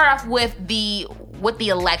 First, let's start off with the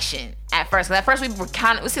election. At first, we were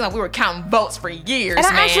counting. It seemed like we were counting votes for years. And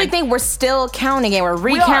I actually think we're still counting and we're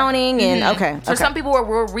recounting. Okay. So some people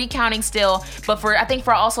we're recounting still, but I think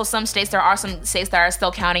for also some states, there are some states that are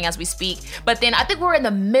still counting as we speak. But then I think we're in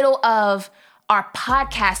the middle of our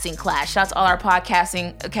podcasting class. Shout out to all our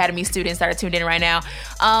podcasting academy students that are tuned in right now.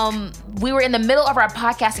 We were in the middle of our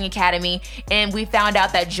podcasting academy, and we found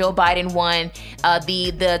out that Joe Biden won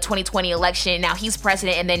the 2020 election. Now he's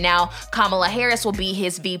president, and then now Kamala Harris will be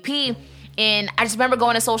his VP. And I just remember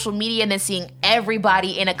going to social media and then seeing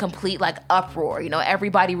everybody in a complete like uproar. You know,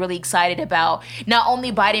 everybody really excited about not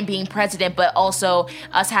only Biden being president, but also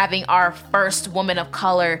us having our first woman of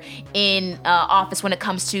color in office when it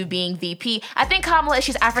comes to being VP. I think Kamala,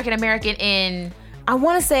 she's African American in, I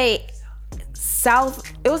want to say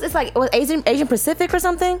South. It was Asian Pacific or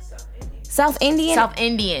something. South Indian? South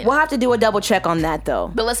Indian. We'll have to do a double check on that, though.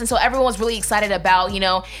 But listen, so everyone's really excited about, you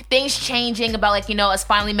know, things changing, about like, you know, us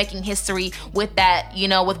finally making history with that, you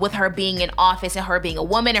know, with her being in office and her being a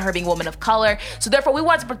woman and her being a woman of color. So therefore, we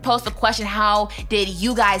wanted to propose the question, how did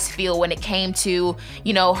you guys feel when it came to,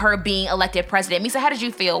 you know, her being elected president? Misa, how did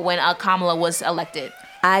you feel when Kamala was elected?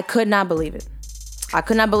 I could not believe it. I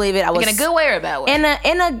could not believe it. I was in a good way or a bad way? In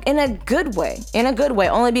a good way. In a good way.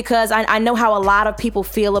 Only because I know how a lot of people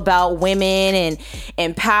feel about women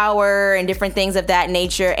and power and different things of that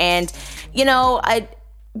nature. And, you know,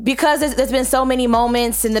 because there's been so many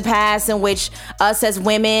moments in the past in which us as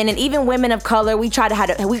women and even women of color, we've tried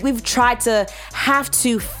to have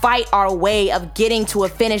to fight our way of getting to a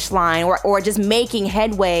finish line or just making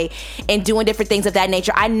headway and doing different things of that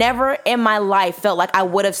nature. I never in my life felt like I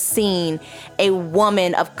would have seen a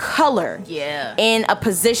woman of color in a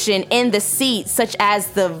position in the seat such as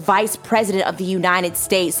the vice president of the United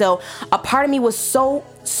States. So a part of me was so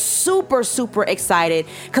super, super excited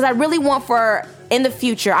because I really want for in the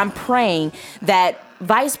future, I'm praying that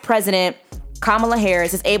Vice President Kamala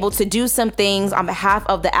Harris is able to do some things on behalf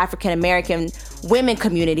of the African American women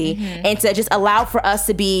community and to just allow for us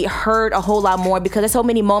to be heard a whole lot more, because there's so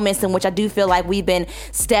many moments in which I do feel like we've been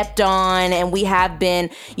stepped on and we have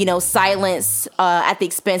been, you know, silenced at the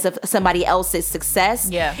expense of somebody else's success.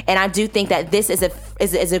 Yeah. And I do think that this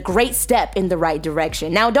is a great step in the right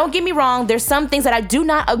direction. Now, don't get me wrong. There's some things that I do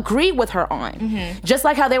not agree with her on. Just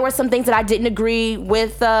like how there were some things that I didn't agree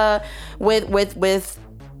with President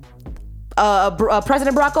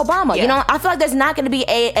Barack Obama. You know, I feel like there's not going to be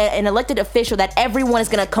an elected official that everyone is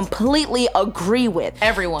going to completely agree with.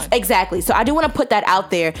 Everyone. Exactly. So I do want to put that out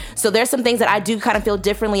there. So there's some things that I do kind of feel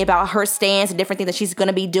differently about her stance and different things that she's going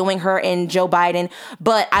to be doing, her and Joe Biden.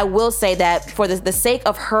 But I will say that for the sake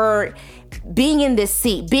of her being in this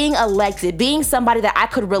seat, being elected, being somebody that I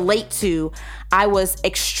could relate to, I was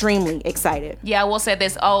extremely excited. Yeah, I will say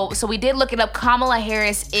this. Oh, so we did look it up. Kamala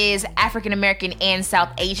Harris is African American and South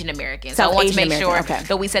Asian American. So I want to make sure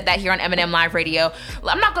that we said that here on M&M Live Radio.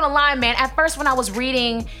 I'm not gonna lie, man. At first, when I was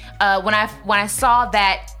reading, when I saw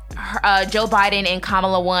that Joe Biden and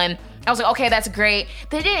Kamala won, I was like, okay, that's great.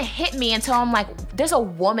 But it didn't hit me until I'm like, there's a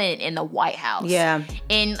woman in the White House. Yeah.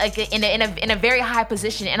 In a very high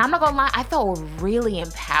position. And I'm not gonna lie, I felt really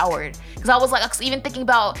empowered. Because I was like, even thinking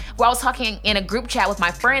about where I was talking in a group chat with my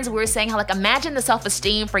friends, we were saying how, like, imagine the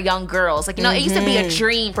self-esteem for young girls. Like, you know, it used to be a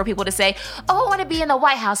dream for people to say, oh, I want to be in the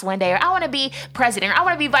White House one day, or I want to be president, or I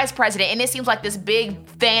want to be vice president. And it seems like this big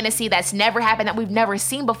fantasy that's never happened, that we've never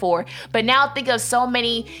seen before. But now think of so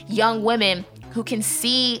many young women who can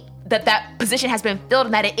see that position has been filled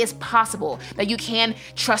and that it is possible, that you can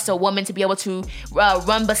trust a woman to be able to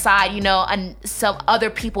run beside, you know, some other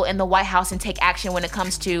people in the White House and take action when it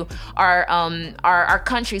comes to our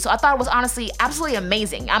country. So I thought it was honestly absolutely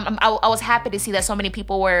amazing. I was happy to see that so many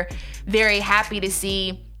people were very happy to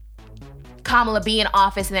see Kamala be in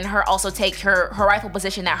office and then her also take her rightful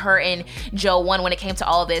position that her and Joe won when it came to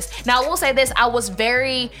all of this. Now, I will say this,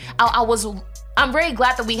 I'm very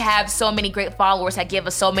glad that we have so many great followers that give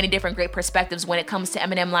us so many different great perspectives when it comes to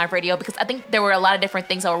M&M Live Radio, because I think there were a lot of different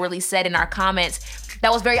things that were really said in our comments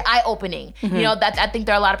that was very eye-opening. You know, that I think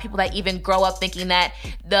there are a lot of people that even grow up thinking that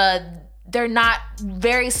they're not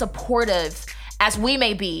very supportive, as we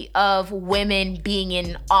may be, of women being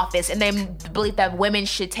in office, and they believe that women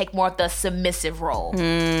should take more of the submissive role.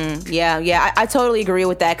 I totally agree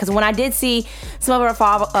with that, because when I did see some of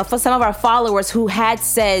our followers who had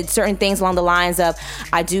said certain things along the lines of,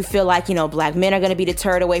 I do feel like, you know, black men are going to be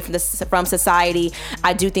deterred away from society.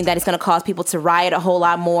 I do think that it's going to cause people to riot a whole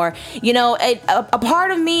lot more. You know, a part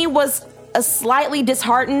of me was slightly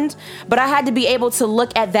disheartened, but I had to be able to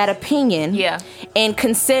look at that opinion and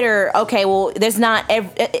consider, okay, well, there's not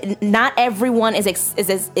everyone is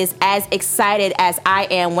as excited as I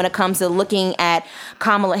am when it comes to looking at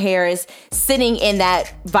Kamala Harris sitting in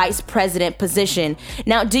that vice president position.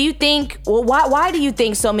 Now, do you think, well, why do you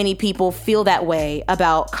think so many people feel that way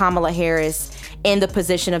about Kamala Harris in the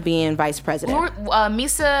position of being vice president?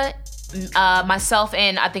 Misa, myself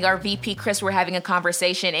and I think our VP Chris were having a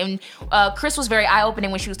conversation, and Chris was very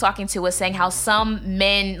eye-opening when she was talking to us, saying how some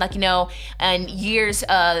men, like, you know, and years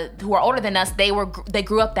who are older than us, they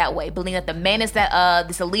grew up that way, believing that the man is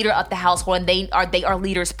the leader of the household, and they are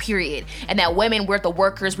leaders, period, and that women, we're the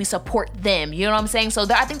workers, we support them. You know what I'm saying? So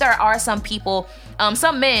I think there are some people,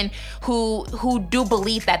 some men who do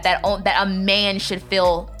believe that a man should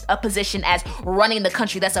fill a position as running the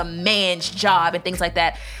country. That's a man's job and things like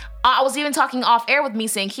that. I was even talking off air with me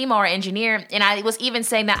saying Kimo, our engineer, and I was even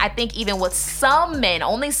saying that I think even with some men,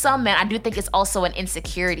 only some men, I do think it's also an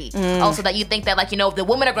insecurity. Also that you think that, like, you know, the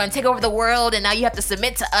women are going to take over the world and now you have to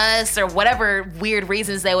submit to us, or whatever weird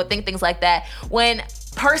reasons they would think things like that. When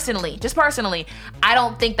personally, I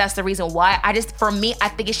don't think that's the reason why. For me, I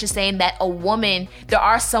think it's just saying that there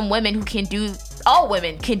are some women who can do, all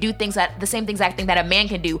women can do things that the same exact thing that a man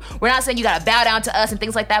can do. We're not saying you gotta bow down to us and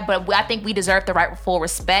things like that, but I think we deserve the rightful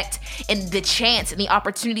respect and the chance and the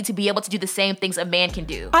opportunity to be able to do the same things a man can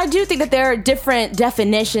do. I do think that there are different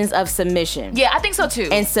definitions of submission. Yeah, I think so too.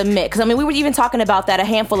 And submit, because I mean, we were even talking about that a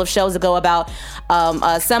handful of shows ago about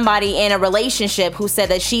somebody in a relationship who said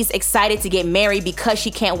that she's excited to get married because she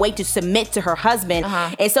can't wait to submit to her husband.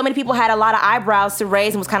 And so many people had a lot of eyebrows to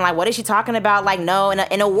raise and was kind of like, what is she talking about? Like, no,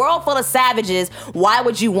 in a world full of savages, why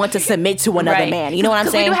would you want to submit to another man? You know what I'm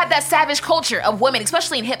saying? Because we do have that savage culture of women,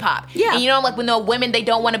 especially in hip hop. Yeah. And you know, like, when women, they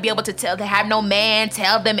don't want to be able to have no man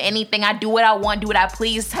tell them anything. I do what I want, do what I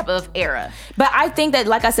please type of era. But I think that,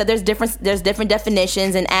 like I said, there's different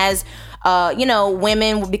definitions, and as you know,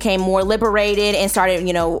 women became more liberated and started,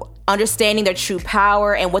 you know, understanding their true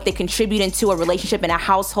power and what they contribute into a relationship, in a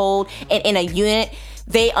household, and in a unit,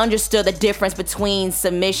 they understood the difference between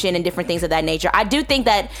submission and different things of that nature. I do think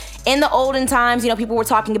that in the olden times, you know, people were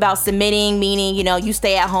talking about submitting, meaning, you know, you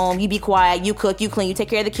stay at home, you be quiet, you cook, you clean, you take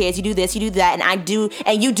care of the kids, you do this, you do that,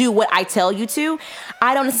 and you do what I tell you to.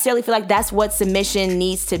 I don't necessarily feel like that's what submission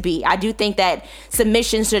needs to be. I do think that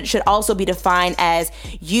submission should also be defined as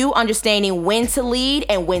you understanding when to lead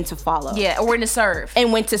and when to follow. Yeah, or when to serve.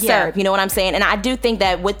 And when to serve, you know what I'm saying? And I do think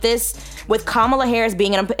that with Kamala Harris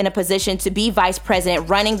being in a position to be vice president,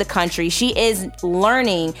 running the country, she is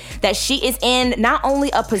learning that she is in not only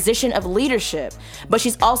a position of leadership, but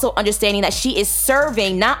she's also understanding that she is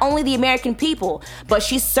serving not only the American people, but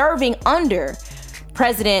she's serving under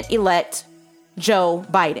President-elect Joe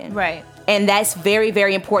Biden. Right. And that's very,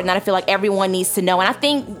 very important that I feel like everyone needs to know. And I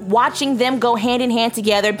think watching them go hand in hand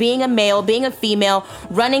together, being a male, being a female,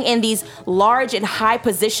 running in these large and high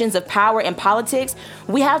positions of power in politics,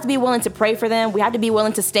 we have to be willing to pray for them. We have to be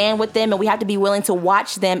willing to stand with them, and we have to be willing to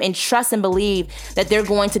watch them and trust and believe that they're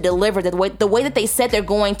going to deliver the way that they said they're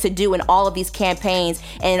going to do in all of these campaigns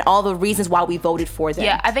and all the reasons why we voted for them.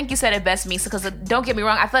 Yeah, I think you said it best, Misa, because don't get me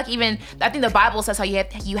wrong, I feel like I think the Bible says how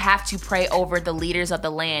you have to pray over the leaders of the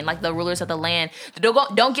land, like the rulers of the land.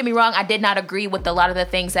 Don't get me wrong, I did not agree with a lot of the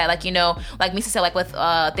things that, like, you know, like Misa said, like with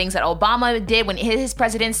things that Obama did when his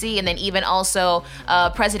presidency, and then even also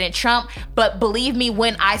President Trump. But believe me,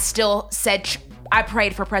 when I still said I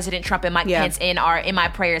prayed for President Trump and Mike Pence in my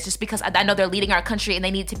prayers, just because I know they're leading our country and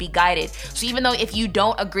they need to be guided. So even though if you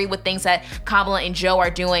don't agree with things that Kamala and Joe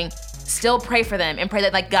are doing, still pray for them and pray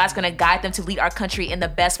that, like, God's gonna guide them to lead our country in the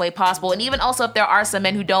best way possible. And even also, if there are some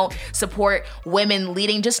men who don't support women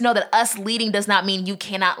leading, just know that us leading does not mean you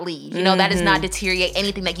cannot lead. You know, that does not deteriorate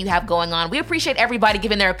anything that you have going on. We appreciate everybody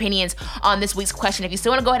giving their opinions on this week's question. If you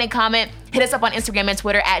still want to go ahead and comment, hit us up on Instagram and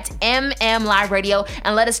Twitter at MM Live Radio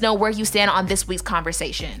and let us know where you stand on this week's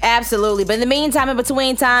conversation. Absolutely. But in the meantime, in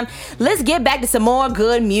between time, let's get back to some more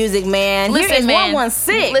good music, man. Listen, here is man,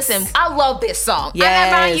 116. Listen, I love this song.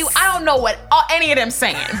 Yes. I don't know what any of them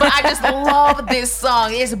saying, but I just love this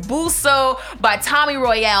song. It's Buso by Tommy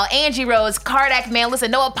Royale, Angie Rose, Kardak, man. Listen,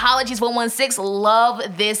 no apologies, 116.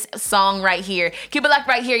 Love this song right here. Keep it locked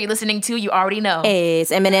right here. You're listening to You Already Know.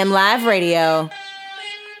 It's M&M Live Radio.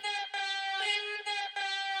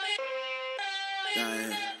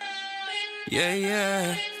 Yeah,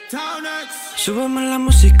 yeah. Súbeme la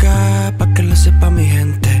música pa' que la sepa mi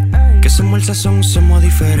gente. Que somos el sazón, somos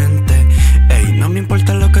diferentes. Ey, no me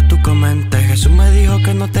importa lo que tú comentes. Jesús me dijo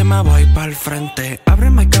que no temas, voy pa'l frente.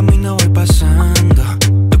 Ábreme el camino, voy pasando.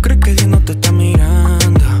 ¿Tú crees que Dios no te está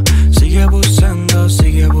mirando? Sigue abusando,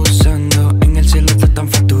 en el cielo te están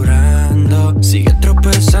facturando. Sigue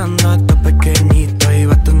tropezando, esto pequeñito y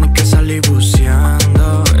va a tener que salir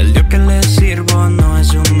buceando. El Dios que le sirvo no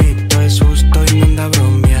es un mito, es justo y no anda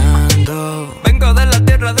bromeando. Vengo de la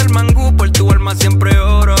tierra del mangú, por tu alma siempre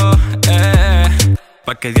oro,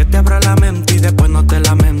 pa' que Dios te abra la mente y después no te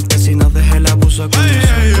lamentes si no dejes el abuso con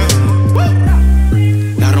nosotros.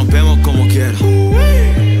 La rompemos como quiera.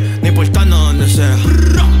 No importa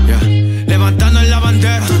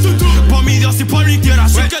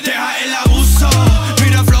Deja el abuso,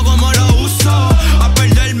 mira el flow como lo uso. A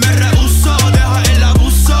perder me rehuso. Deja el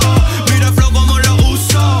abuso, mira el flow como lo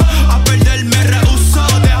uso. A perder me rehuso.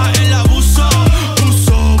 Deja el abuso.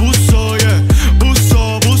 Buso, buso, yeah.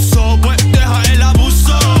 Buso, buso, pues deja el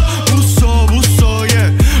abuso. Buso, buso,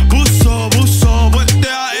 yeah. Buso, buso, pues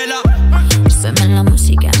deja el abuso. Suena la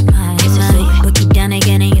música, ay, book it down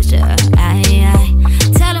again and use your ay, ay.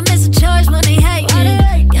 Tell them it's a choice when they hate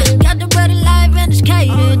it. Got the ready life and it's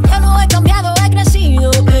catered. Yo no he cambiado, he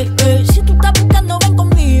crecido, ey, ey. Si tú estás buscando, ven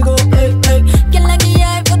conmigo, ey, ey. Quien la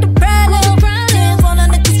guía es for the problem. Dance on a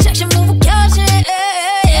next section, move with caution, ey,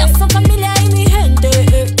 ey. Son familia y mi gente,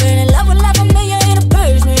 ey, ey. El love la familia y el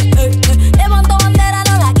person, ey, ey. Levanto bandera,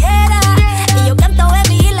 no la quiera. Y yo canto en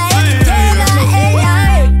mi isla entera, ey,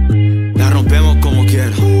 ey. La rompemos como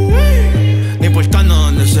quiera, no importando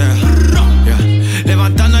donde sea, yeah.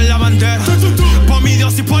 Levantando en la bandera, por mi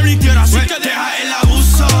Dios y por mi tierra. Así que deja el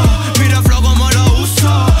abuso, mira el flow como lo uso.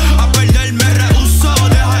 A perder me rehuso.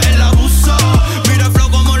 Deja el abuso, mira el flow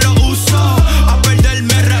como lo uso. A perder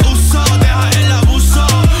me rehuso. Deja el abuso.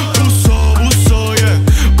 Buso, buso, yeah.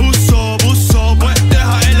 Buso, buso, pues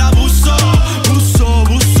deja el abuso. Buso,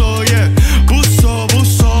 buso, yeah. Buso,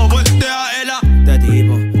 buso, pues deja el abuso. Este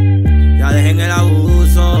tipo, ya dejen el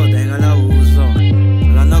abuso, dejen el abuso.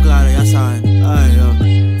 Hablando claro, ya saben. Ay,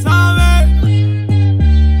 Dios. ¿Sabe?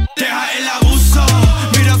 Deja el abuso,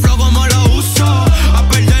 mira el flow como lo uso. A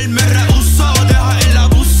perder me rehuso. Deja el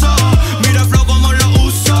abuso, mira el flow como lo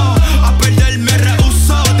uso. A perder me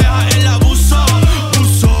rehuso. Deja el abuso.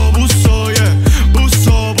 Buso, buso, yeah.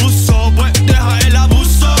 Buso, buso, pues deja el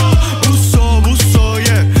abuso. Buso, buso,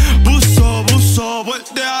 yeah. Buso, buso, pues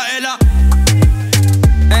deja el abuso.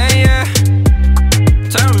 Hey, yeah.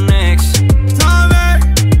 Turn next. Sabe,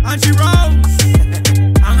 Angie Rose,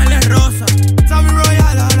 Ángeles Rosa, Sammy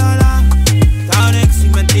Royal, la la la. Tarex, si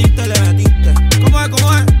mentiste, le metiste. ¿Cómo es?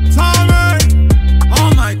 ¿Cómo es? Sabe,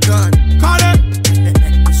 oh my God, call it.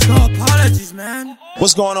 So apologies, man.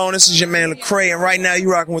 What's going on? This is your man Lecrae, and right now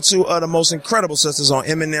you're rocking with two of the most incredible sisters on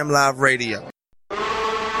M&M Live Radio.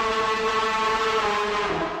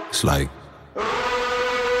 It's like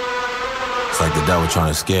the devil trying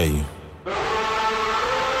to scare you.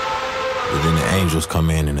 But then the angels come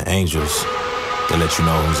in, and the angels, they let you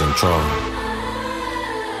know who's in trouble.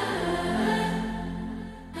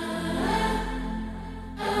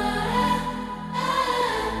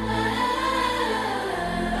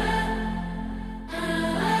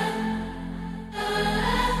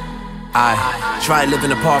 I tried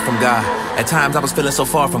living apart from God. At times I was feeling so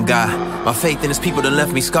far from God. My faith in his people done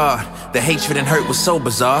left me scarred. The hatred and hurt was so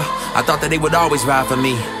bizarre. I thought that they would always ride for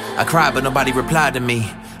me. I cried but nobody replied to me.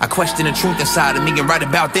 I questioned the truth inside of me, and right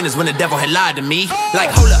about then is when the devil had lied to me. Like,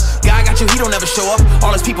 hold up, God got you, he don't ever show up.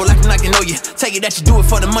 All his people acting like they know you. Tell you that you do it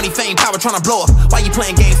for the money, fame, power, trying to blow up. Why you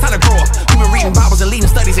playing games? Time to grow up. You been reading Bibles and leading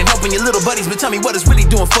studies and helping your little buddies, but tell me what it's really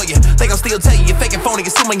doing for you. They gon' still tell you you're faking phony,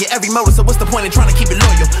 assuming your every motive, so what's the point in trying to keep it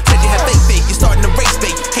loyal? Said you have fake faith, you're starting to race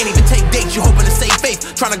bait. Can't even take dates, you hoping to save faith.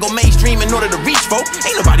 Trying to go mainstream in order to reach folk.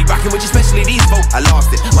 Ain't nobody rocking with you, especially these folk. I lost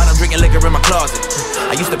it, while I'm drinking liquor in my closet.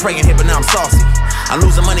 I used to pray and hit, but now I'm saucy. I'm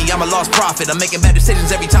losing money, I'm a lost prophet. I'm making bad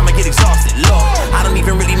decisions every time I get exhausted. Lord, I don't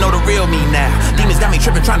even really know the real me now. Demons got me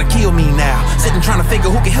tripping, trying to kill me now. Sitting trying to figure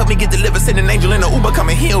who can help me get delivered. Send an angel in an Uber, come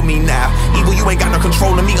and heal me now. Evil, you ain't got no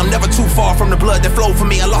control of me. I'm never too far from the blood that flowed for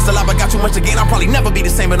me. I lost a lot, but got too much to gain. I'll probably never be the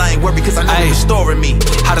same, but I ain't worried because I know you're restoring me.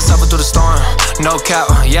 How to suffer through the storm, no cap.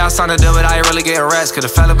 Yeah, I signed a deal, but I ain't really getting rest.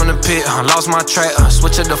 Could've fell up in the pit, lost my track.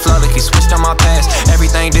 Switch up the flow, like he switched on my past.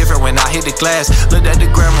 Everything different when I hit the glass. Looked at the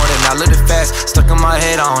gram more than I looked it fast. Stuck in my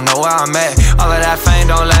head, I don't know where I'm at. All of that fame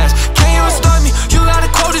don't last. Can you restore me? You gotta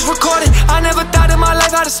quote is recorded. I never thought in my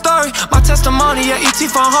life I had a story. My testimony, yeah, ET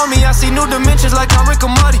for homie. I see new dimensions like I'm Rick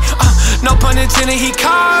and Morty. No pun intended, he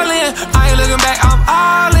calling. I ain't looking back, I'm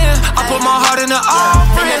all in. I put my heart in the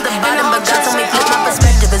offering. Been at the bottom, but God told me flip my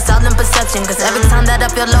perspective. It's all in perception, cause every time that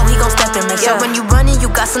I feel low, he gon' step in. Make sure when you running, you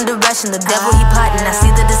got some direction. The devil, he plotting, I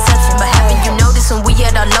see the deception. But haven't you noticed when we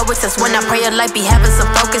at our lowest? That's when I pray a life be having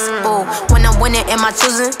some focus. Ooh, when I'm winning, am I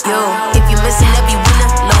choosing you? If you missing, every winner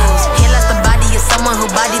lose. Here like the body is someone who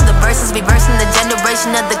bodied the verses, reversing the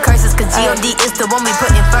generation of the curses. Cause God is the one we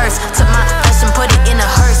putting first. Took my flesh and put it in a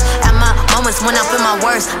hearse. At my moments when I feel my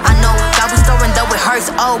worst, I know God was throwing though it hurts.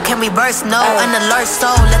 Oh, can we burst? No, an alert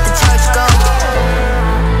soul, let the church go.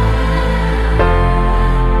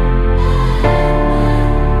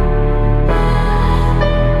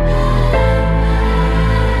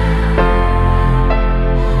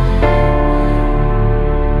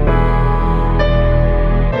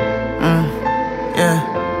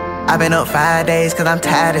 I've been Waking up Fridays, cause I'm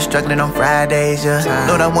tired of struggling on Fridays, yeah.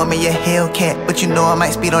 Lord, I want me a Hellcat, but you know I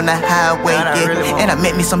might speed on the highway, yeah. And I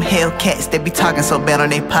met me some Hellcats that be talking so bad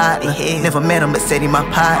on they partner. Never met him, but said he my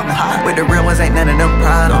partner. With the real ones, ain't none of them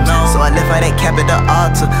problems. So I left all that cap at the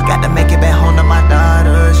altar. Got to make it back home to my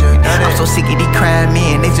daughters, yeah. I'm so sick of these crime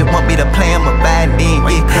men, they just want me to play them a bad then,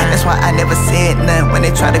 yeah. That's why I never said nothing when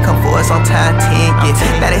they tried to come for us on time 10,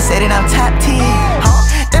 yeah. Now they said it, I'm top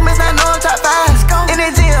 10. Them is not know I'm top 5. In the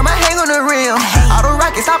gym, I hang on the rim. All the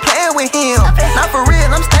rockets, stop playing with him. Not for real,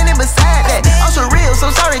 I'm standing beside that. I'm so real, so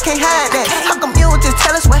sorry, can't hide that. How come you don't just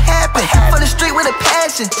tell us what happened? For the street with a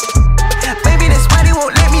passion. Baby, that's why they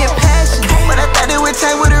won't let me a passion. But I thought it would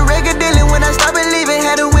change with a regular dealing. When I stopped believing,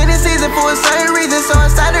 had a winning season for a certain reason. So I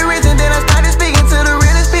started reaching, then I started speaking to the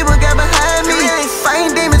realest people got behind me.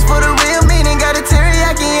 Fighting demons for the real meaning. Got a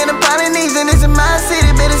teriyaki and a Polynesian. This is my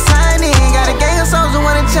city, better sign in. Got a gang of souls who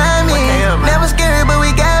wanna chime in. Never scary, but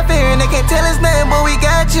we got fear. And they can't tell us nothing, but we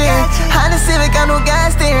got you. Honda Civic, I know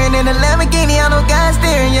God steering. And the Lamborghini, I know God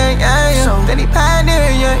steering. Yeah, yeah, yeah. Then he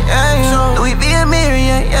pioneering, yeah, yeah, yeah. Louis V. a mirror,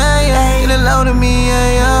 yeah, yeah, yeah. You the low to me,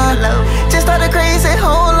 yeah, yeah. Just started crazy,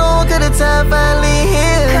 hold on, cause the time finally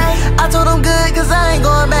here. I told them good, cause I ain't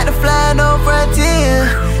going back to fly no frontier.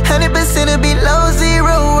 100% to below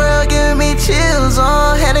 0, world giving me chills.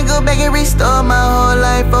 Oh, had to go back and restore my whole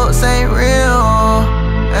life, folks ain't real.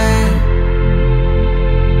 Ay.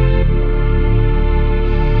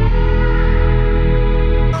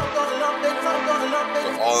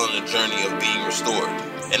 We're all on the journey of being restored.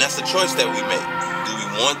 And that's the choice that we make. Do we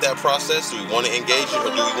want that process? Do we want to engage it? Or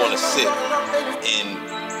do we want to sit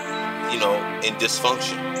in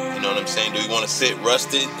dysfunction? You know what I'm saying? Do we want to sit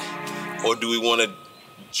rusted? Or do we want to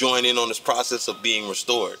join in on this process of being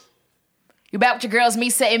restored? You're back with your girls,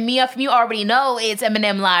 Misa and Mia. From you already know, it's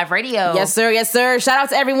M&M Live Radio. Yes, sir. Yes, sir. Shout out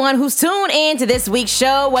to everyone who's tuned in to this week's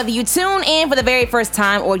show. Whether you tune in for the very first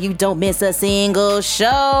time or you don't miss a single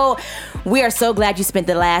show, we are so glad you spent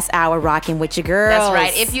the last hour rocking with your girls. That's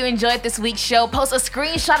right. If you enjoyed this week's show, post a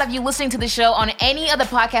screenshot of you listening to the show on any of the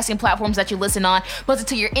podcasting platforms that you listen on. Post it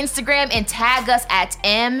to your Instagram and tag us at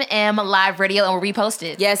M&M Live Radio and we'll repost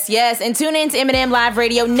it. Yes, yes. And tune in to M&M Live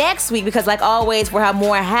Radio next week because, like always, we'll have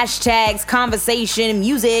more hashtags, conversation,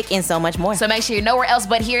 music, and so much more. So make sure you're nowhere else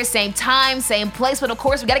but here, same time, same place. But of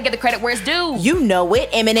course, we got to get the credit where it's due. You know it.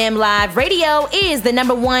 M&M Live Radio is the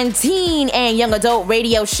 #1 teen and young adult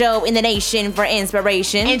radio show in the nation for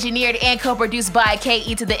inspiration. Engineered and co-produced by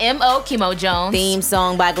K.E. to the M.O. Kimo Jones. Theme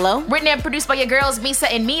song by Glow. Written and produced by your girls, Misa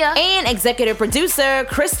and Mia. And executive producer,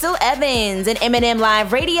 Crystal Evans. And M&M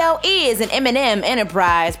Live Radio is an M&M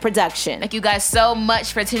Enterprise production. Thank you guys so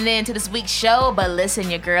much for tuning in to this week's show. But listen,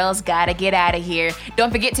 your girls gotta get out of here.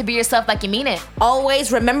 Don't forget to be yourself like you mean it.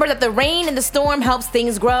 Always remember that the rain and the storm helps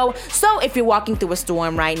things grow. So if you're walking through a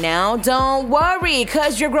storm right now, don't worry,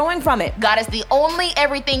 because you're growing from it. God is the only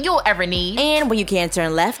everything you'll ever need. And when you can't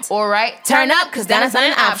turn left or right, turn up, because that is not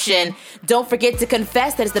an option. Don't forget to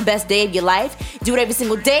confess that it's the best day of your life. Do it every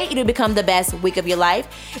single day, it'll become the best week of your life.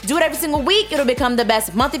 Do it every single week, it'll become the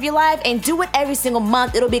best month of your life. And do it every single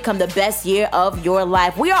month, it'll become the best year of your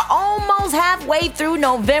life. We are almost halfway through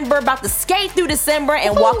November, about to skate through December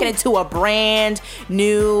and walking into a brand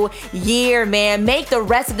new year, man. Make the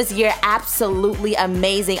rest of this year absolutely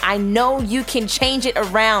amazing. I know you can change it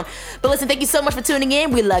around. But listen, thank you so much for tuning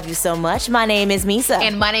in. We love you so much. My name is Misa.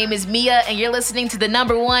 And my name is Mia, and you're listening to the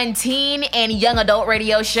 #1 teen and young adult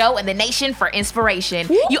radio show in the nation for inspiration.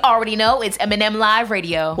 Woo! You already know it's M&M Live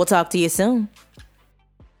Radio. We'll talk to you soon.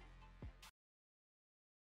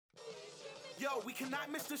 Yo, we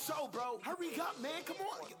cannot miss the show, bro. Hurry up, man. Come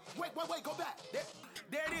on. Wait, go back.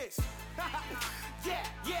 There it is.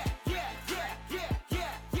 Yeah.